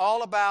be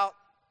all about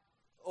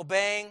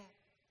obeying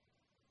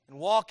and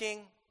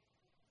walking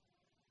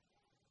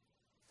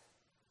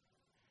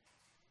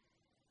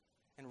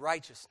in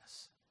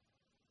righteousness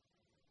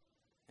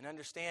and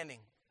understanding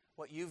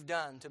what you've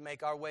done to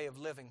make our way of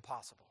living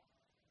possible.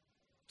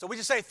 So we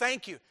just say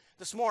thank you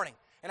this morning.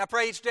 And I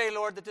pray each day,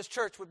 Lord, that this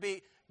church would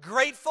be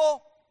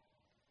grateful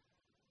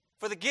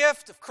for the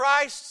gift of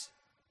Christ,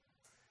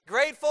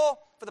 grateful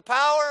for the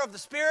power of the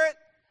Spirit,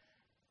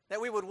 that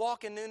we would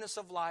walk in newness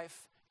of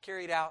life,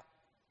 carried out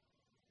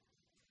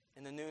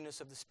in the newness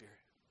of the Spirit.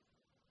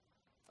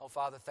 Oh,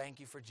 Father,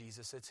 thank you for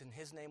Jesus. It's in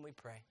His name we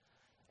pray.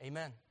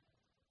 Amen.